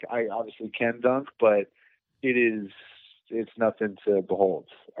 so like I obviously can dunk, but it's nothing to behold.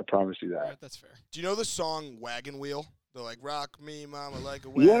 I promise you that. All right, that's fair. Do you know the song Wagon Wheel? They're like, "Rock me, mama, like a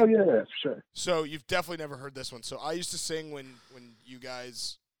wagon." Yeah, sure. So you've definitely never heard this one. So I used to sing when you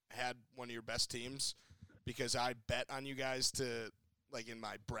guys had one of your best teams because I bet on you guys to, like in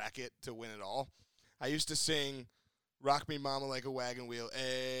my bracket, to win it all. I used to sing, "Rock me, mama, like a wagon wheel."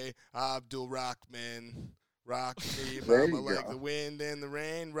 Abdul Rockman. Rock me, mama, like the wind and the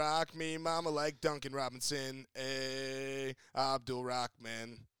rain. Rock me, mama, like Duncan Robinson. Abdul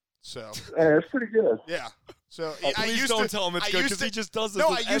Rockman. So that's pretty good. Yeah. So please don't tell him it's good because he just does this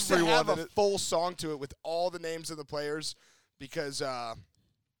with everyone. I used to have a full song to it with all the names of the players because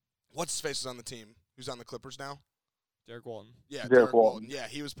what's his face is on the team? Who's on the Clippers now? Derek Walton. Yeah, Derek Walton. Yeah,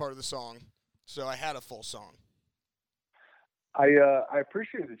 he was part of the song. So I had a full song. I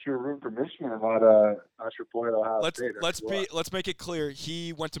appreciate that you were rooting for Michigan and not your boy Ohio State. Let's make it clear.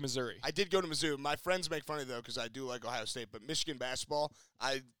 He went to Missouri. I did go to Mizzou. My friends make fun of me though because I do like Ohio State, but Michigan basketball,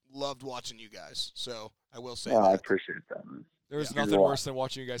 I loved watching you guys. So I will say that. I appreciate that, man. There's nothing worse than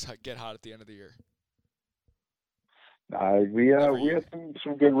watching you guys get hot at the end of the year. We had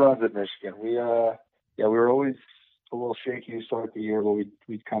some good runs at Michigan. We were always a little shaky to start the year, but we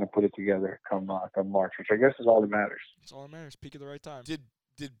kind of put it together come March, which I guess is all that matters. It's all that matters. Peak at the right time. Did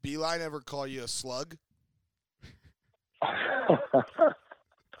Beeline ever call you a slug? I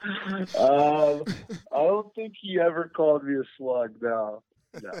don't think he ever called me a slug. No.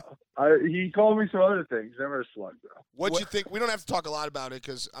 He called me some other things. Never a slug though. What'd you think? We don't have to talk a lot about it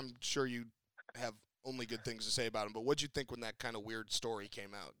because I'm sure you have only good things to say about him. But what'd you think when that kind of weird story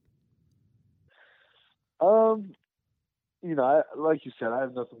came out? like you said, I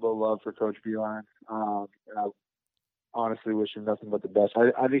have nothing but love for Coach Beeline. And I honestly wish him nothing but the best.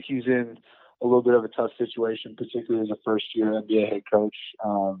 I think he's in a little bit of a tough situation, particularly as a first-year NBA head coach.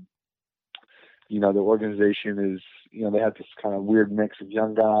 The organization is, they have this kind of weird mix of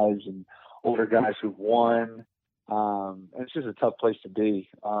young guys and older guys who've won. And it's just a tough place to be.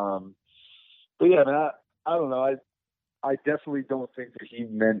 But yeah, man, I don't know. I definitely don't think that he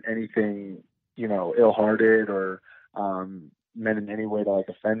meant anything, ill-hearted or meant in any way to like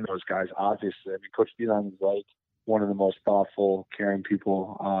offend those guys. Obviously, I mean, Coach Beeline is like one of the most thoughtful, caring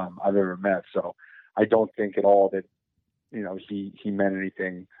people I've ever met. So I don't think at all that he meant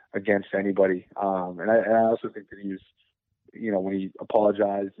anything against anybody. And I also think that he was, when he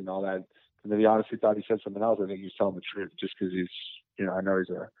apologized and all that, and then he honestly thought he said something else. I think he was telling the truth just because he's, I know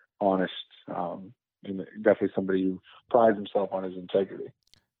he's a honest, and definitely somebody who prides himself on his integrity.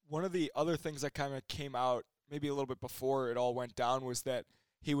 One of the other things that kind of came out maybe a little bit before it all went down was that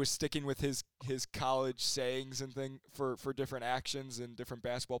he was sticking with his college sayings and thing for different actions and different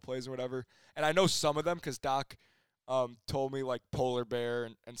basketball plays or whatever. And I know some of them because Doc told me like polar bear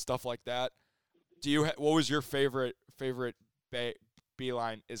and stuff like that. What was your favorite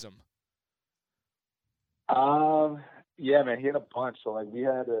Beeline-ism? Yeah, man, he had a bunch. So like we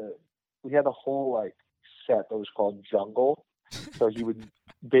had a whole like set that was called Jungle. So he would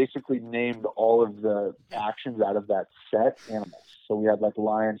basically name all of the actions out of that set animals. So we had like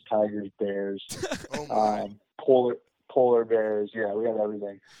lions, tigers, bears, polar bears. Yeah, we had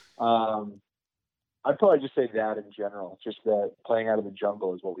everything. I'd probably just say that in general. Just that playing out of the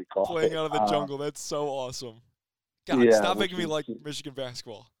jungle is what we call it. Playing out of the jungle. That's so awesome. God, stop making me like Michigan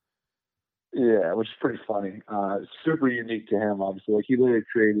basketball. Yeah, which is pretty funny. Super unique to him, obviously. Like he literally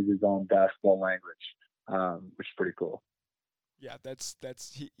created his own basketball language, which is pretty cool. Yeah,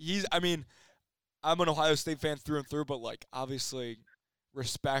 he's. I mean, I'm an Ohio State fan through and through, but like obviously,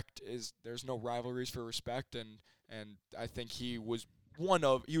 there's no rivalries for respect, and I think he was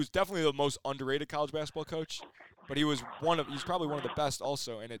definitely the most underrated college basketball coach, but he's probably one of the best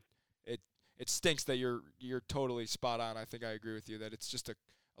also, and it stinks that you're totally spot on. I think I agree with you that it's just a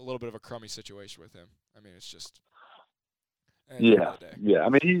little bit of a crummy situation with him. I mean, it's just yeah. I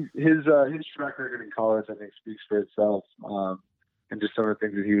mean, his track record in college, I think, speaks for itself, and just some of the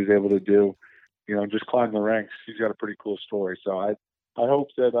things that he was able to do, just climb the ranks. He's got a pretty cool story. So I hope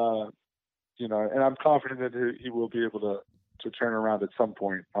that and I'm confident that he will be able to turn around at some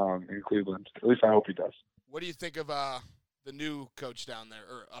point in Cleveland. At least I hope he does. What do you think of the new coach down there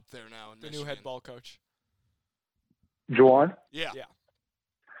or up there now in the Michigan? New head ball coach? Juwan? Yeah.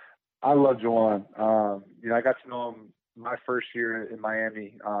 I love Juwan. I got to know him my first year in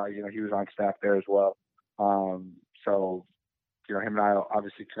Miami. He was on staff there as well. So, him and I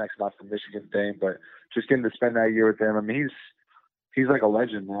obviously connected off the Michigan thing, but just getting to spend that year with him, I mean, he's like a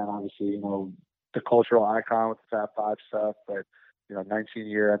legend, man. Obviously, the cultural icon with the Fab Five stuff, but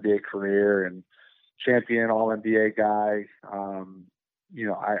 19-year NBA career and champion All NBA guy.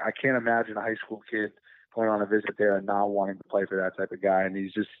 I can't imagine a high school kid going on a visit there and not wanting to play for that type of guy. And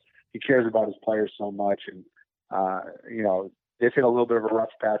he cares about his players so much. And they've hit a little bit of a rough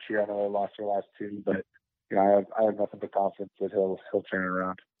patch here. I know they lost their last two, but I have nothing but confidence that he'll turn it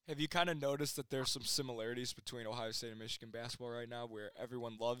around. Have you kind of noticed that there's some similarities between Ohio State and Michigan basketball right now, where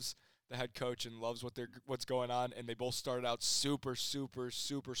everyone loves the head coach and loves what's going on, and they both started out super, super,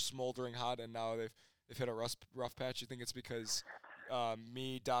 super smoldering hot, and now they've hit a rough patch? You think it's because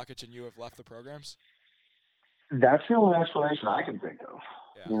me, Dockich, and you have left the programs? That's the only explanation I can think of.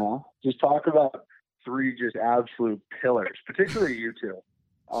 Yeah. Just talk about three just absolute pillars, particularly you two,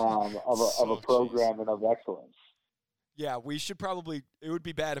 of a program and of excellence. Yeah, we should probably – it would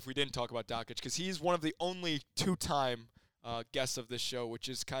be bad if we didn't talk about Dockich because he's one of the only two-time guests of this show, which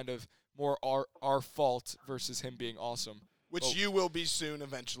is kind of more our fault versus him being awesome. Which you will be soon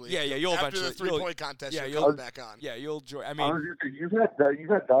eventually. Yeah, you'll After eventually. After the three-point contest, you'll come back on. Yeah, you'll join. I mean – you've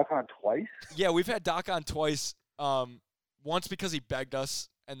had Doc on twice? Yeah, we've had Doc on twice. Once because he begged us,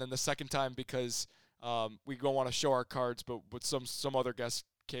 and then the second time because we don't want to show our cards, but some other guests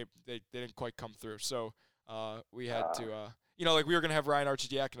came. They didn't quite come through, so we had to. Like we were gonna have Ryan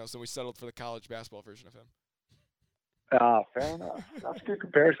Arcidiakonos, and we settled for the college basketball version of him. Fair enough. That's a good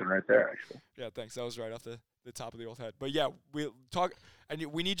comparison right there, actually. Yeah, thanks. That was right off the top of the old head. But yeah,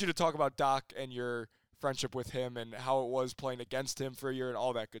 we need you to talk about Doc and your friendship with him and how it was playing against him for a year and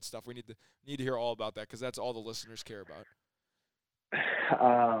all that good stuff. We need to hear all about that because that's all the listeners care about.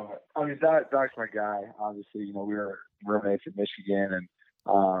 I mean, Doc's my guy. Obviously, we were roommates in Michigan, and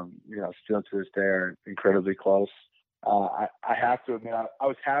still to this day are incredibly close. I have to admit, I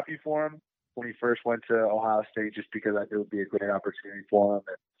was happy for him when he first went to Ohio State, just because I knew it would be a great opportunity for him.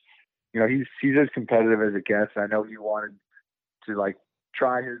 And he's as competitive as it gets. I know he wanted to like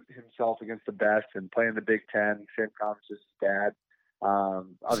try himself against the best and play in the Big Ten, same conference as his dad.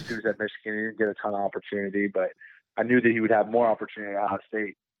 Obviously, he was at Michigan. He didn't get a ton of opportunity, but I knew that he would have more opportunity at Ohio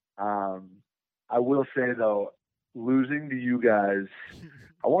State. I will say, though, losing to you guys,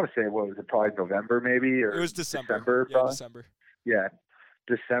 I want to say, what was it, probably November maybe? Or It was December. December. Yeah,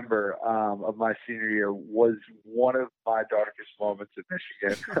 December of my senior year was one of my darkest moments at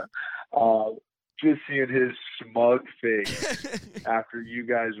Michigan. Just seeing his smug face after you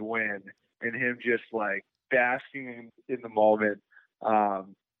guys win and him just like basking in the moment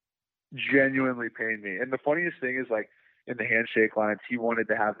genuinely pained me. And the funniest thing is, like, in the handshake lines, he wanted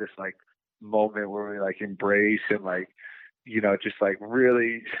to have this like moment where we like embrace and like, just like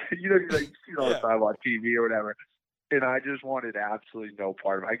really, you like see all the time on TV or whatever. And I just wanted absolutely no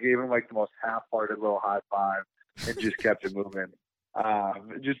part of it. I gave him like the most half-hearted little high five and just kept it moving.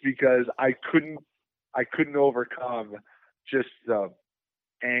 Just because I couldn't overcome just the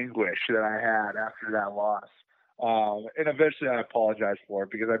anguish that I had after that loss. And eventually I apologized for it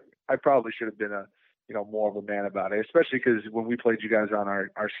because I probably should have been more of a man about it, especially because when we played you guys on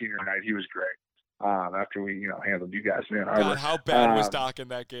our senior night, he was great. After we, handled you guys, man. God, how bad was Doc in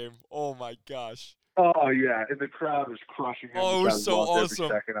that game? Oh my gosh. Oh yeah, and the crowd was crushing him. Oh, it was so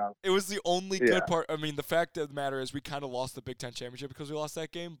awesome. It was the only good part. I mean, the fact of the matter is we kind of lost the Big Ten championship because we lost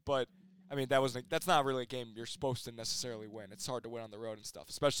that game, but I mean, that's not really a game you're supposed to necessarily win. It's hard to win on the road and stuff,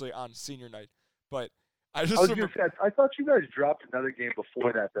 especially on senior night. But I thought you guys dropped another game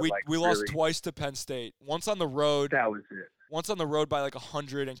before that. We lost twice to Penn State. Once on the road. That was it. Once on the road by like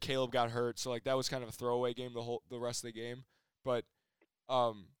 100, and Caleb got hurt, so like that was kind of a throwaway game the rest of the game. But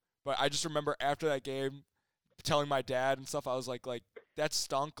I just remember after that game, telling my dad and stuff, I was like that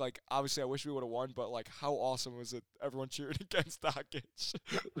stunk. Like, obviously I wish we would have won, but like how awesome was it? Everyone cheering against Dockage.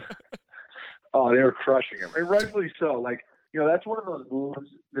 Oh, they were crushing him, and rightfully so. Like, that's one of those moves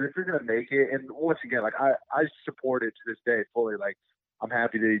that if you're gonna make it, and once again, like I support it to this day fully. Like, I'm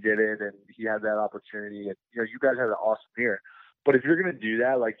happy that he did it and he had that opportunity, and you guys had an awesome year. But if you're gonna do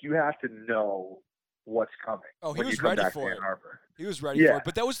that, like, you have to know what's coming. Oh, he was ready for it. He was ready for it.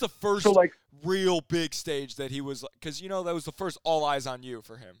 But that was the first real big stage that he was, because that was the first all eyes on you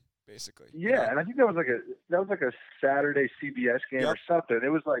for him, basically. Yeah, and I think that was like a Saturday CBS game or something. It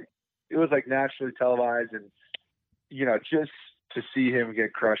was like nationally televised, and just to see him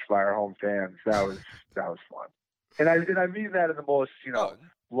get crushed by our home fans, that was fun. And I mean that in the most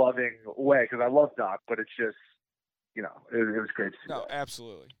loving way, because I love Doc, but it's just it was great to see. No,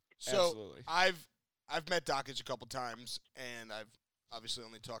 absolutely. So absolutely. I've met Dockage a couple times, and I've obviously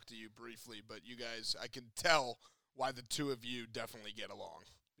only talked to you briefly, but you guys, I can tell why the two of you definitely get along,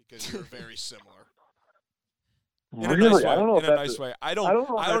 because you're very similar. In a nice way. I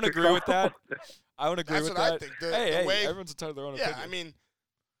don't agree with that. I don't agree with that. That's what I think. Hey, everyone's entitled to their own opinion. Yeah, I mean,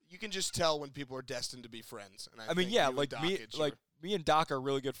 you can just tell when people are destined to be friends. And I mean, me and Doc are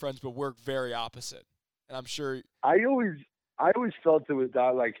really good friends, but we're very opposite. And I'm sure I always felt that with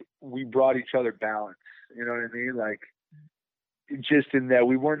Doc, like, we brought each other balance. You know what I mean? Like, just in that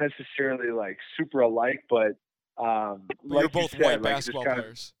we weren't necessarily like super alike, but we were both white basketball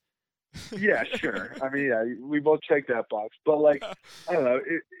players. Yeah, sure. I mean, yeah, we both checked that box, but like, I don't know,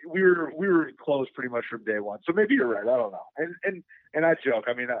 we were close pretty much from day one. So maybe you're right. I don't know. And I joke.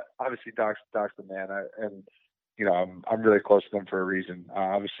 I mean, obviously Doc's the man, I'm really close to him for a reason.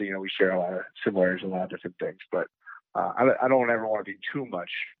 Obviously, we share a lot of similarities, a lot of different things, but I don't ever want to be too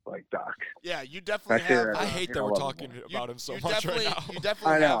much like Doc. Yeah, you definitely have. I hate that we're talking about him so much right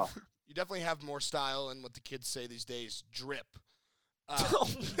now. You definitely have more style, and what the kids say these days, drip. Oh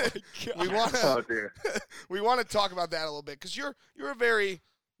my God. We want to talk about that a little bit, because you're a very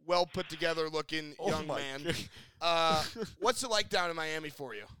well put together looking young man. What's it like down in Miami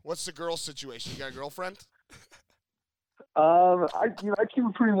for you? What's the girl situation? You got a girlfriend? I keep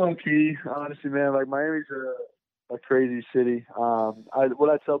it pretty low key, honestly, man. Like, Miami's a crazy city. What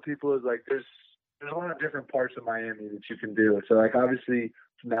I tell people is, like, there's a lot of different parts of Miami that you can do. So, like, obviously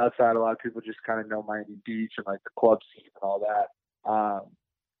from the outside, a lot of people just kind of know Miami Beach and like the club scene and all that.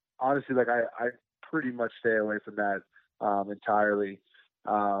 Honestly, like, I pretty much stay away from that entirely.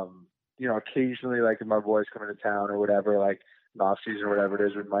 Occasionally, like, if my boys come into town or whatever, like in off season or whatever it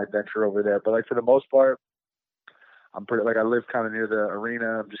is, we might venture over there. But like, for the most part, I'm pretty, like, I live kind of near the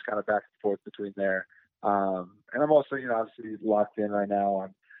arena. I'm just kind of back and forth between there. And I'm also, obviously locked in right now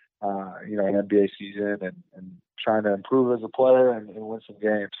on, an NBA season and trying to improve as a player and win some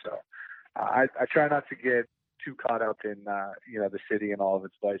games. So I try not to get too caught up in the city and all of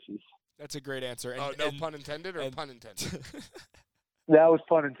its vices. That's a great answer. Oh, no pun intended or pun intended? That was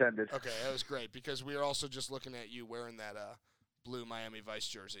pun intended. Okay, that was great because we were also just looking at you wearing that blue Miami Vice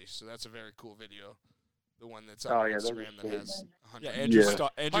jersey. So that's a very cool video. The one that's on Instagram that has 100 Yeah, Andrew's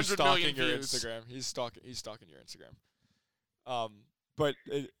 100 stalking million your views. Instagram. He's stalking your Instagram. But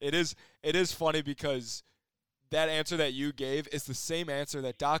it is funny because that answer that you gave is the same answer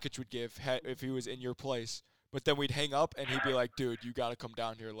that Dockich would give if he was in your place. But then we'd hang up and he'd be like, "Dude, you gotta come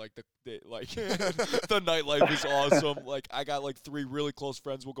down here. Like the the nightlife is awesome. Like I got like 3 really close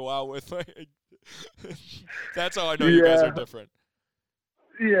friends we'll go out with." That's how I know you guys are different.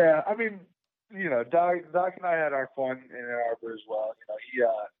 Yeah, I mean, Doc and I had our fun in Ann Arbor as well.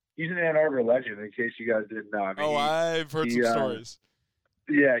 He's an Ann Arbor legend. In case you guys didn't know. I mean, I've heard some stories.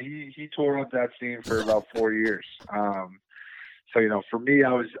 Yeah, he tore up that scene for about 4 years. So for me,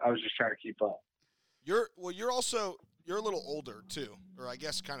 I was just trying to keep up. You're a little older too, or I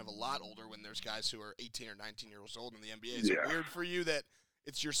guess kind of a lot older when there's guys who are 18 or 19 years old in the NBA. Is it weird for you that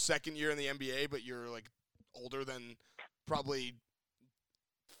it's your second year in the NBA, but you're like older than probably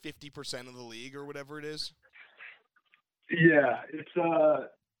 50% of the league or whatever it is? Yeah, it's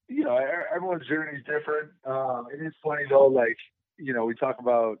everyone's journey is different. It is funny though, like we were talking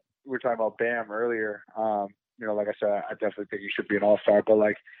about Bam earlier. Like I said, I definitely think he should be an all-star, but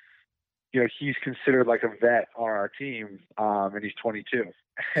like. He's considered like a vet on our team, and he's 22.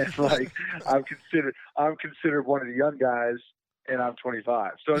 And like I'm considered one of the young guys, and I'm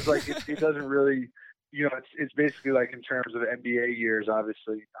 25. So it's like it doesn't really, it's basically like in terms of NBA years,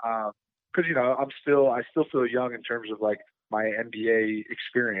 obviously, because I still feel young in terms of like my NBA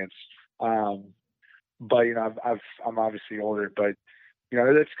experience. But I'm obviously older, but.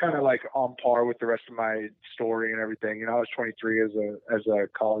 It's kind of like on par with the rest of my story and everything. I was 23 as a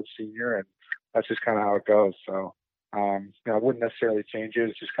college senior, and that's just kind of how it goes. So, I wouldn't necessarily change it.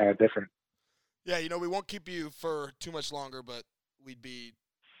 It's just kind of different. Yeah, we won't keep you for too much longer, but we'd be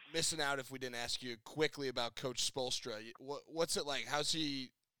missing out if we didn't ask you quickly about Coach Spoelstra. What's it like? How's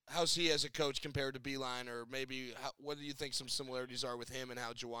he as a coach compared to Beilein, or maybe what do you think some similarities are with him and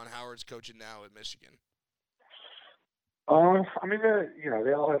how Juwan Howard's coaching now at Michigan? I mean,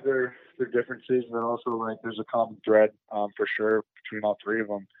 they all have their differences, and then also like there's a common thread for sure between all 3 of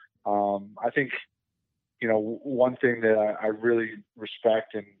them. I think one thing that I really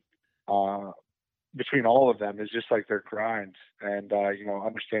respect and between all of them is just like their grind and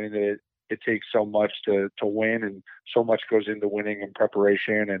understanding that it takes so much to win, and so much goes into winning and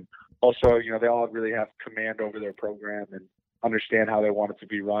preparation, and also they all really have command over their program and understand how they want it to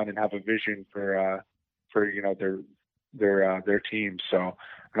be run and have a vision for their team. So,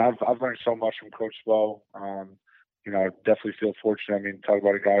 and I've learned so much from Coach Spo. I definitely feel fortunate. I mean, talk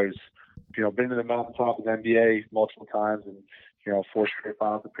about a guy who's been to the mountaintop of the NBA multiple times, and 4 straight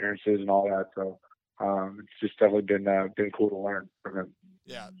finals appearances and all that. So it's just definitely been cool to learn from him.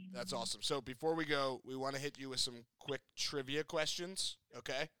 Yeah, that's awesome. So before we go, we want to hit you with some quick trivia questions.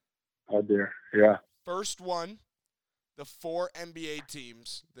 Okay. Oh dear, yeah. First one: the 4 NBA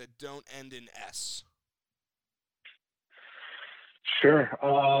teams that don't end in S. Sure.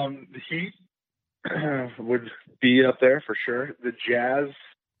 The Heat would be up there for sure. The Jazz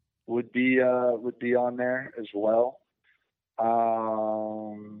would be on there as well.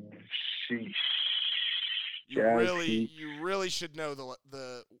 Sheesh. You really should know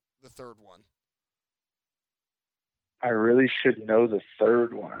the third one. I really should know the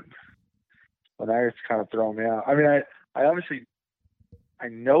third one. Well, now it's kind of throwing me out. I mean, I obviously I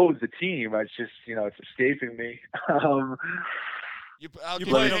know the team. It's just it's escaping me. You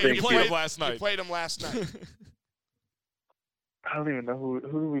played him last night. You played him last night. I don't even know who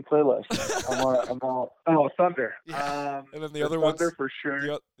did we play last night. I'm all Thunder. Yeah. And then the other one, Thunder for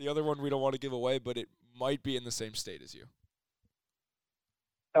sure. The other one we don't want to give away, but it might be in the same state as you.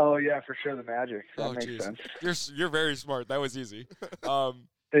 Oh yeah, for sure, the Magic. That makes sense. You're very smart. That was easy. Yeah.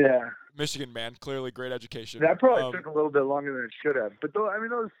 Michigan, man, clearly great education. That probably took a little bit longer than it should have. But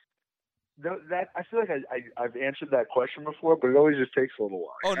that I feel like I've answered that question before, but it always just takes a little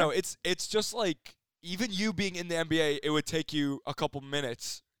while. Oh no, it's just like even you being in the NBA, it would take you a couple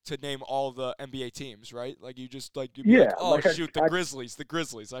minutes to name all the NBA teams, right? Like you'd be like, oh shoot, the Grizzlies.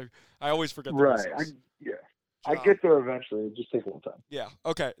 I always forget the Grizzlies. I get there eventually. It just takes a little time. Yeah.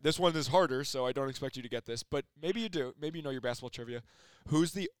 Okay. This one is harder, so I don't expect you to get this, but maybe you do. Maybe you know your basketball trivia.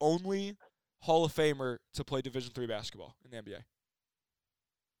 Who's the only Hall of Famer to play Division III basketball in the NBA?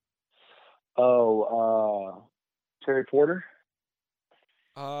 Oh, Terry Porter?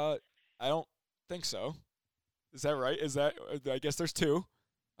 I don't think so. Is that right? I guess there's 2.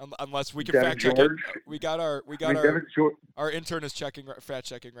 Unless we can Devin fact check George? it. We got our our intern is fact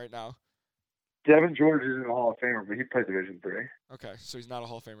checking right now. Devin George isn't a Hall of Famer, but he played Division III. Okay, so he's not a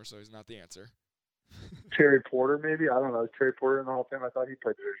Hall of Famer, so he's not the answer. Terry Porter, maybe? I don't know. Is Terry Porter in the Hall of Fame? I thought he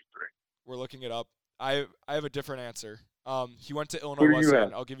played Division III. We're looking it up. I have a different answer. He went to Who Illinois do you Wesleyan.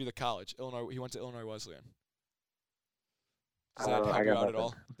 have? I'll give you the college. He went to Illinois Wesleyan. Does I that don't know. help I you got out at nothing.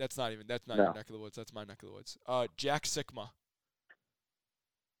 all? That's not your No. neck of the woods. That's my neck of the woods. Jack Sikma.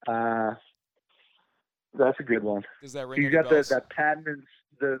 That's a good one. Does that ring He's any got bells? that Patton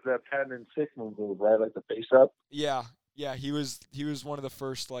and Sigmund move, right? Like the face up. Yeah. He was one of the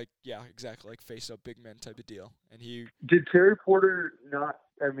first exactly like face up big men type of deal. And Did Terry Porter not?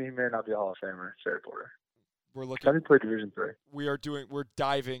 I mean, he may not be a Hall of Famer. Terry Porter. we're I looking. thought he played Division III. We're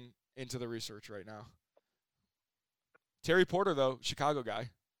diving into the research right now. Terry Porter though, Chicago guy.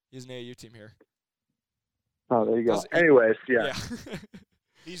 He has an AAU team here. Oh, there you go. Does- Anyways, yeah.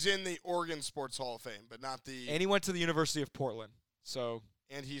 He's in the Oregon Sports Hall of Fame, but not the. And he went to the University of Portland. So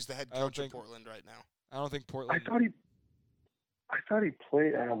And he's the head I don't coach of think- Portland right now. I don't think I Portland. thought he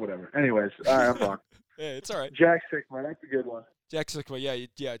played. Whatever. Anyways, all right, I'm wrong. Yeah, it's all right. Jack Sigma, that's a good one. Jack Sikma,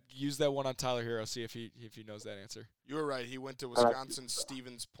 yeah. Use that one on Tyler Hero. See if he knows that answer. You were right. He went to Wisconsin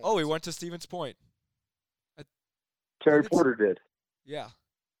Stevens Point. Oh, he went to Stevens Point. Terry It's- Porter did. Yeah.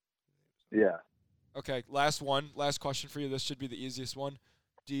 Yeah. Okay, last question for you. This should be the easiest one.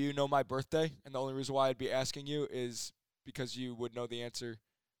 Do you know my birthday? And the only reason why I'd be asking you is because you would know the answer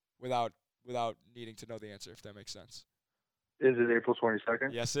without needing to know the answer, if that makes sense. Is it April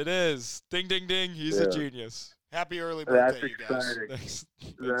 22nd? Yes, it is. Ding, ding, ding. He's a Yeah. genius. Happy early That's birthday, you guys. exciting. Thanks.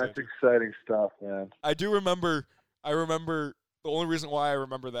 That's Andrew. exciting stuff, man. I remember the only reason why I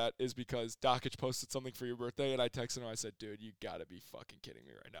remember that is because Dockage posted something for your birthday, and I texted him. I said, dude, you got to be fucking kidding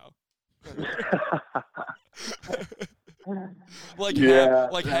me right now. Like Yeah,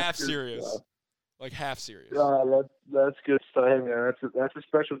 half that's good serious. stuff. Like half serious. That's good stuff. Hey, man, that's a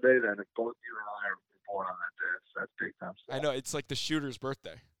special day then. If both you and I are born on that day, that's big time stuff. I know, it's like the shooter's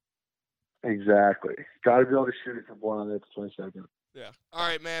birthday. Exactly. Got to be able to shoot if you're born on April 22nd. Yeah. All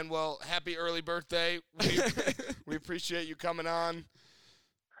right, man. Well, happy early birthday. We appreciate you coming on.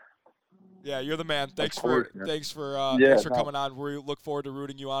 Yeah, you're the man. Thanks course, for man. thanks for Yeah, coming on. We look forward to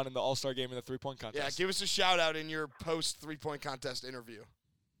rooting you on in the All-Star game and the 3-point Yeah, contest. give us a shout out in your post 3-point contest interview.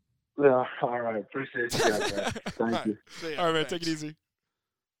 Yeah, all right. Appreciate you guys, man. Thank you. See ya. All right, man. Take it Thanks. easy.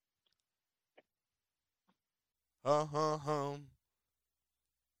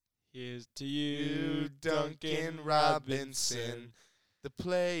 Here's to You, Duncan Robinson, the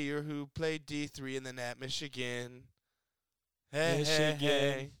player who played D3 and then at Michigan. Hey, hey,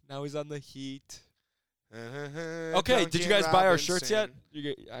 hey. Now he's on the Heat. Okay, Okay, did you guys buy our shirts yet? Do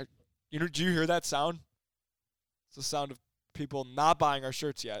you hear that sound? It's the sound of people not buying our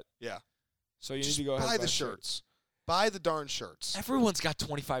shirts yet. Yeah. So you Just need to go ahead buy and the a shirt. shirts. Buy the darn shirts. Everyone's got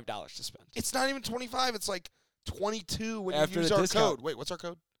 $25 to spend. It's not even 25. It's like 22 when After you use the our discount. code. Wait, what's our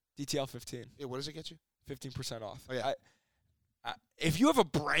code? DTL 15. Yeah, what does it get you? 15% off. Oh, yeah. If you have a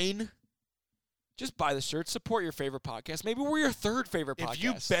brain, just buy the shirt. Support your favorite podcast. Maybe we're your third favorite podcast. If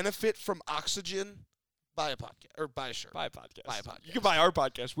you benefit from oxygen, buy a podcast or buy a shirt. buy a podcast. Buy a podcast. You can buy our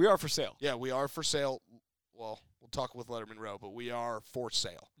podcast. We are for sale. Yeah, we are for sale. Well, we'll talk with Letterman Rowe, but we are for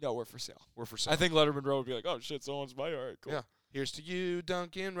sale. No, we're for sale. We're for sale. I think Letterman Rowe would be like, oh, shit, someone's buying. All right, cool. Yeah. Here's to you,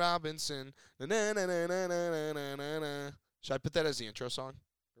 Duncan Robinson. Na, na, na, na, na, na, na, na, na. Should I put that as the intro song?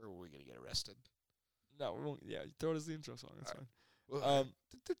 Or are we going to get arrested? No, we won't. Yeah, you throw it as the intro song. That's All fine.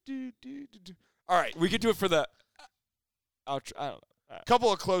 All right. We could do it for the outro. I don't know. All right.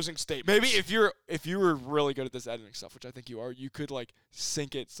 Couple of closing statements. Maybe if you were really good at this editing stuff, which I think you are, you could like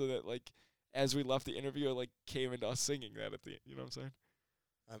sync it so that like as we left the interview, it like came into us singing that at the. You know what I'm saying?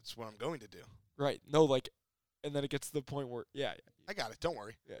 That's what I'm going to do. Right. No, like, and then it gets to the point where yeah. I got it. Don't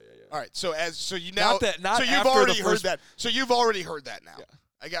worry. Yeah. All right. So you now. Not so you've after already the heard first- that. So you've already heard that now. Yeah.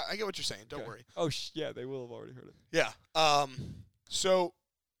 I get what you're saying. Don't Okay. worry. Oh yeah, they will have already heard it. Yeah. So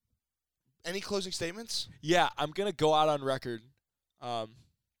any closing statements? Yeah, I'm gonna go out on record.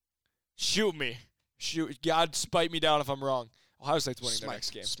 Shoot me. Shoot. God spite me down if I'm wrong. Ohio State's winning their next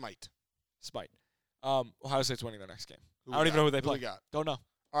game. Smite. Smite. Ohio State's winning their next game. Who I don't we even know who got? they play. we got? Don't know.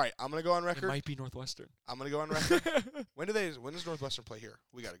 All right. I'm gonna go on It record. might be Northwestern. I'm gonna go on record. When does Northwestern play here?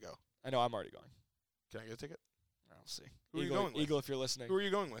 We got to go. I know. I'm already going. Can I get a ticket? I'll see. Who are you Eagle, going with? Eagle, if you're listening. Who are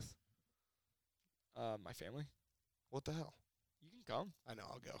you going with? My family. What the hell? You can come. I know.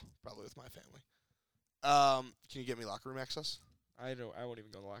 I'll go. Probably with my family. Can you get me locker room access? I won't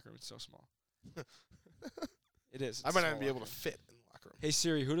even go in the locker room. It's so small. It is. I It's might a not small be able to locker room. fit in the locker room. Hey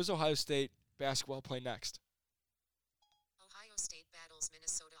Siri, who does Ohio State basketball play next? Ohio State battles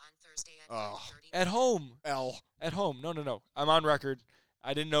Minnesota Oh, At home. L. At home. No. I'm on record.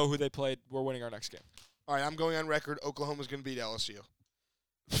 I didn't know who they played. We're winning our next game. All right, I'm going on record. Oklahoma's going to beat LSU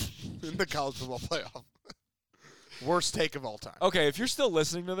in the college football playoff. Worst take of all time. Okay, if you're still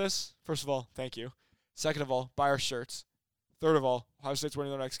listening to this, first of all, thank you. Second of all, buy our shirts. Third of all, Ohio State's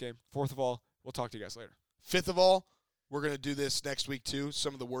winning their next game. Fourth of all, we'll talk to you guys later. Fifth of all, we're going to do this next week, too.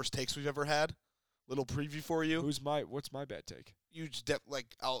 Some of the worst takes we've ever had. Little preview for you. What's my bad take?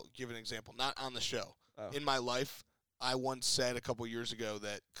 I'll give an example. Not on the show. Oh. In my life, I once said a couple years ago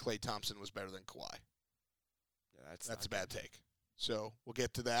that Klay Thompson was better than Kawhi. Yeah, That's a bad take. So we'll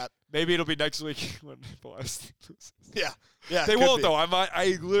get to that. Maybe it'll be next week when Ohio State loses. Yeah. They won't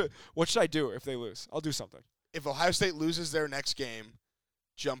though. What should I do if they lose? I'll do something. If Ohio State loses their next game,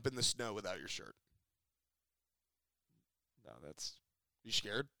 jump in the snow without your shirt. No, that's. You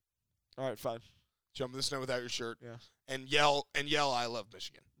scared? All right, fine. Jump in the snow without your shirt. Yeah. And yell, I love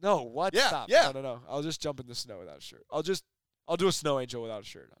Michigan. No, what? Yeah, Stop. yeah. No. I'll just jump in the snow without a shirt. I'll do a snow angel without a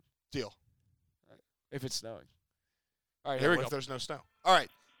shirt on. Deal. If it's snowing. All right, Yeah, here we what go. if there's no snow? All right.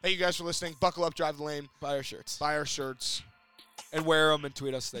 Thank you guys for listening. Buckle up, drive the lane. Buy our shirts. Buy our shirts. And wear them and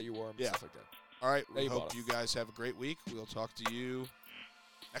tweet us that you wore them and Yeah. stuff like that. All right. That We you bought hope 'em. you guys have a great week. We'll talk to you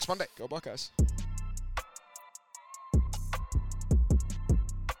next Monday. Go Buckeyes.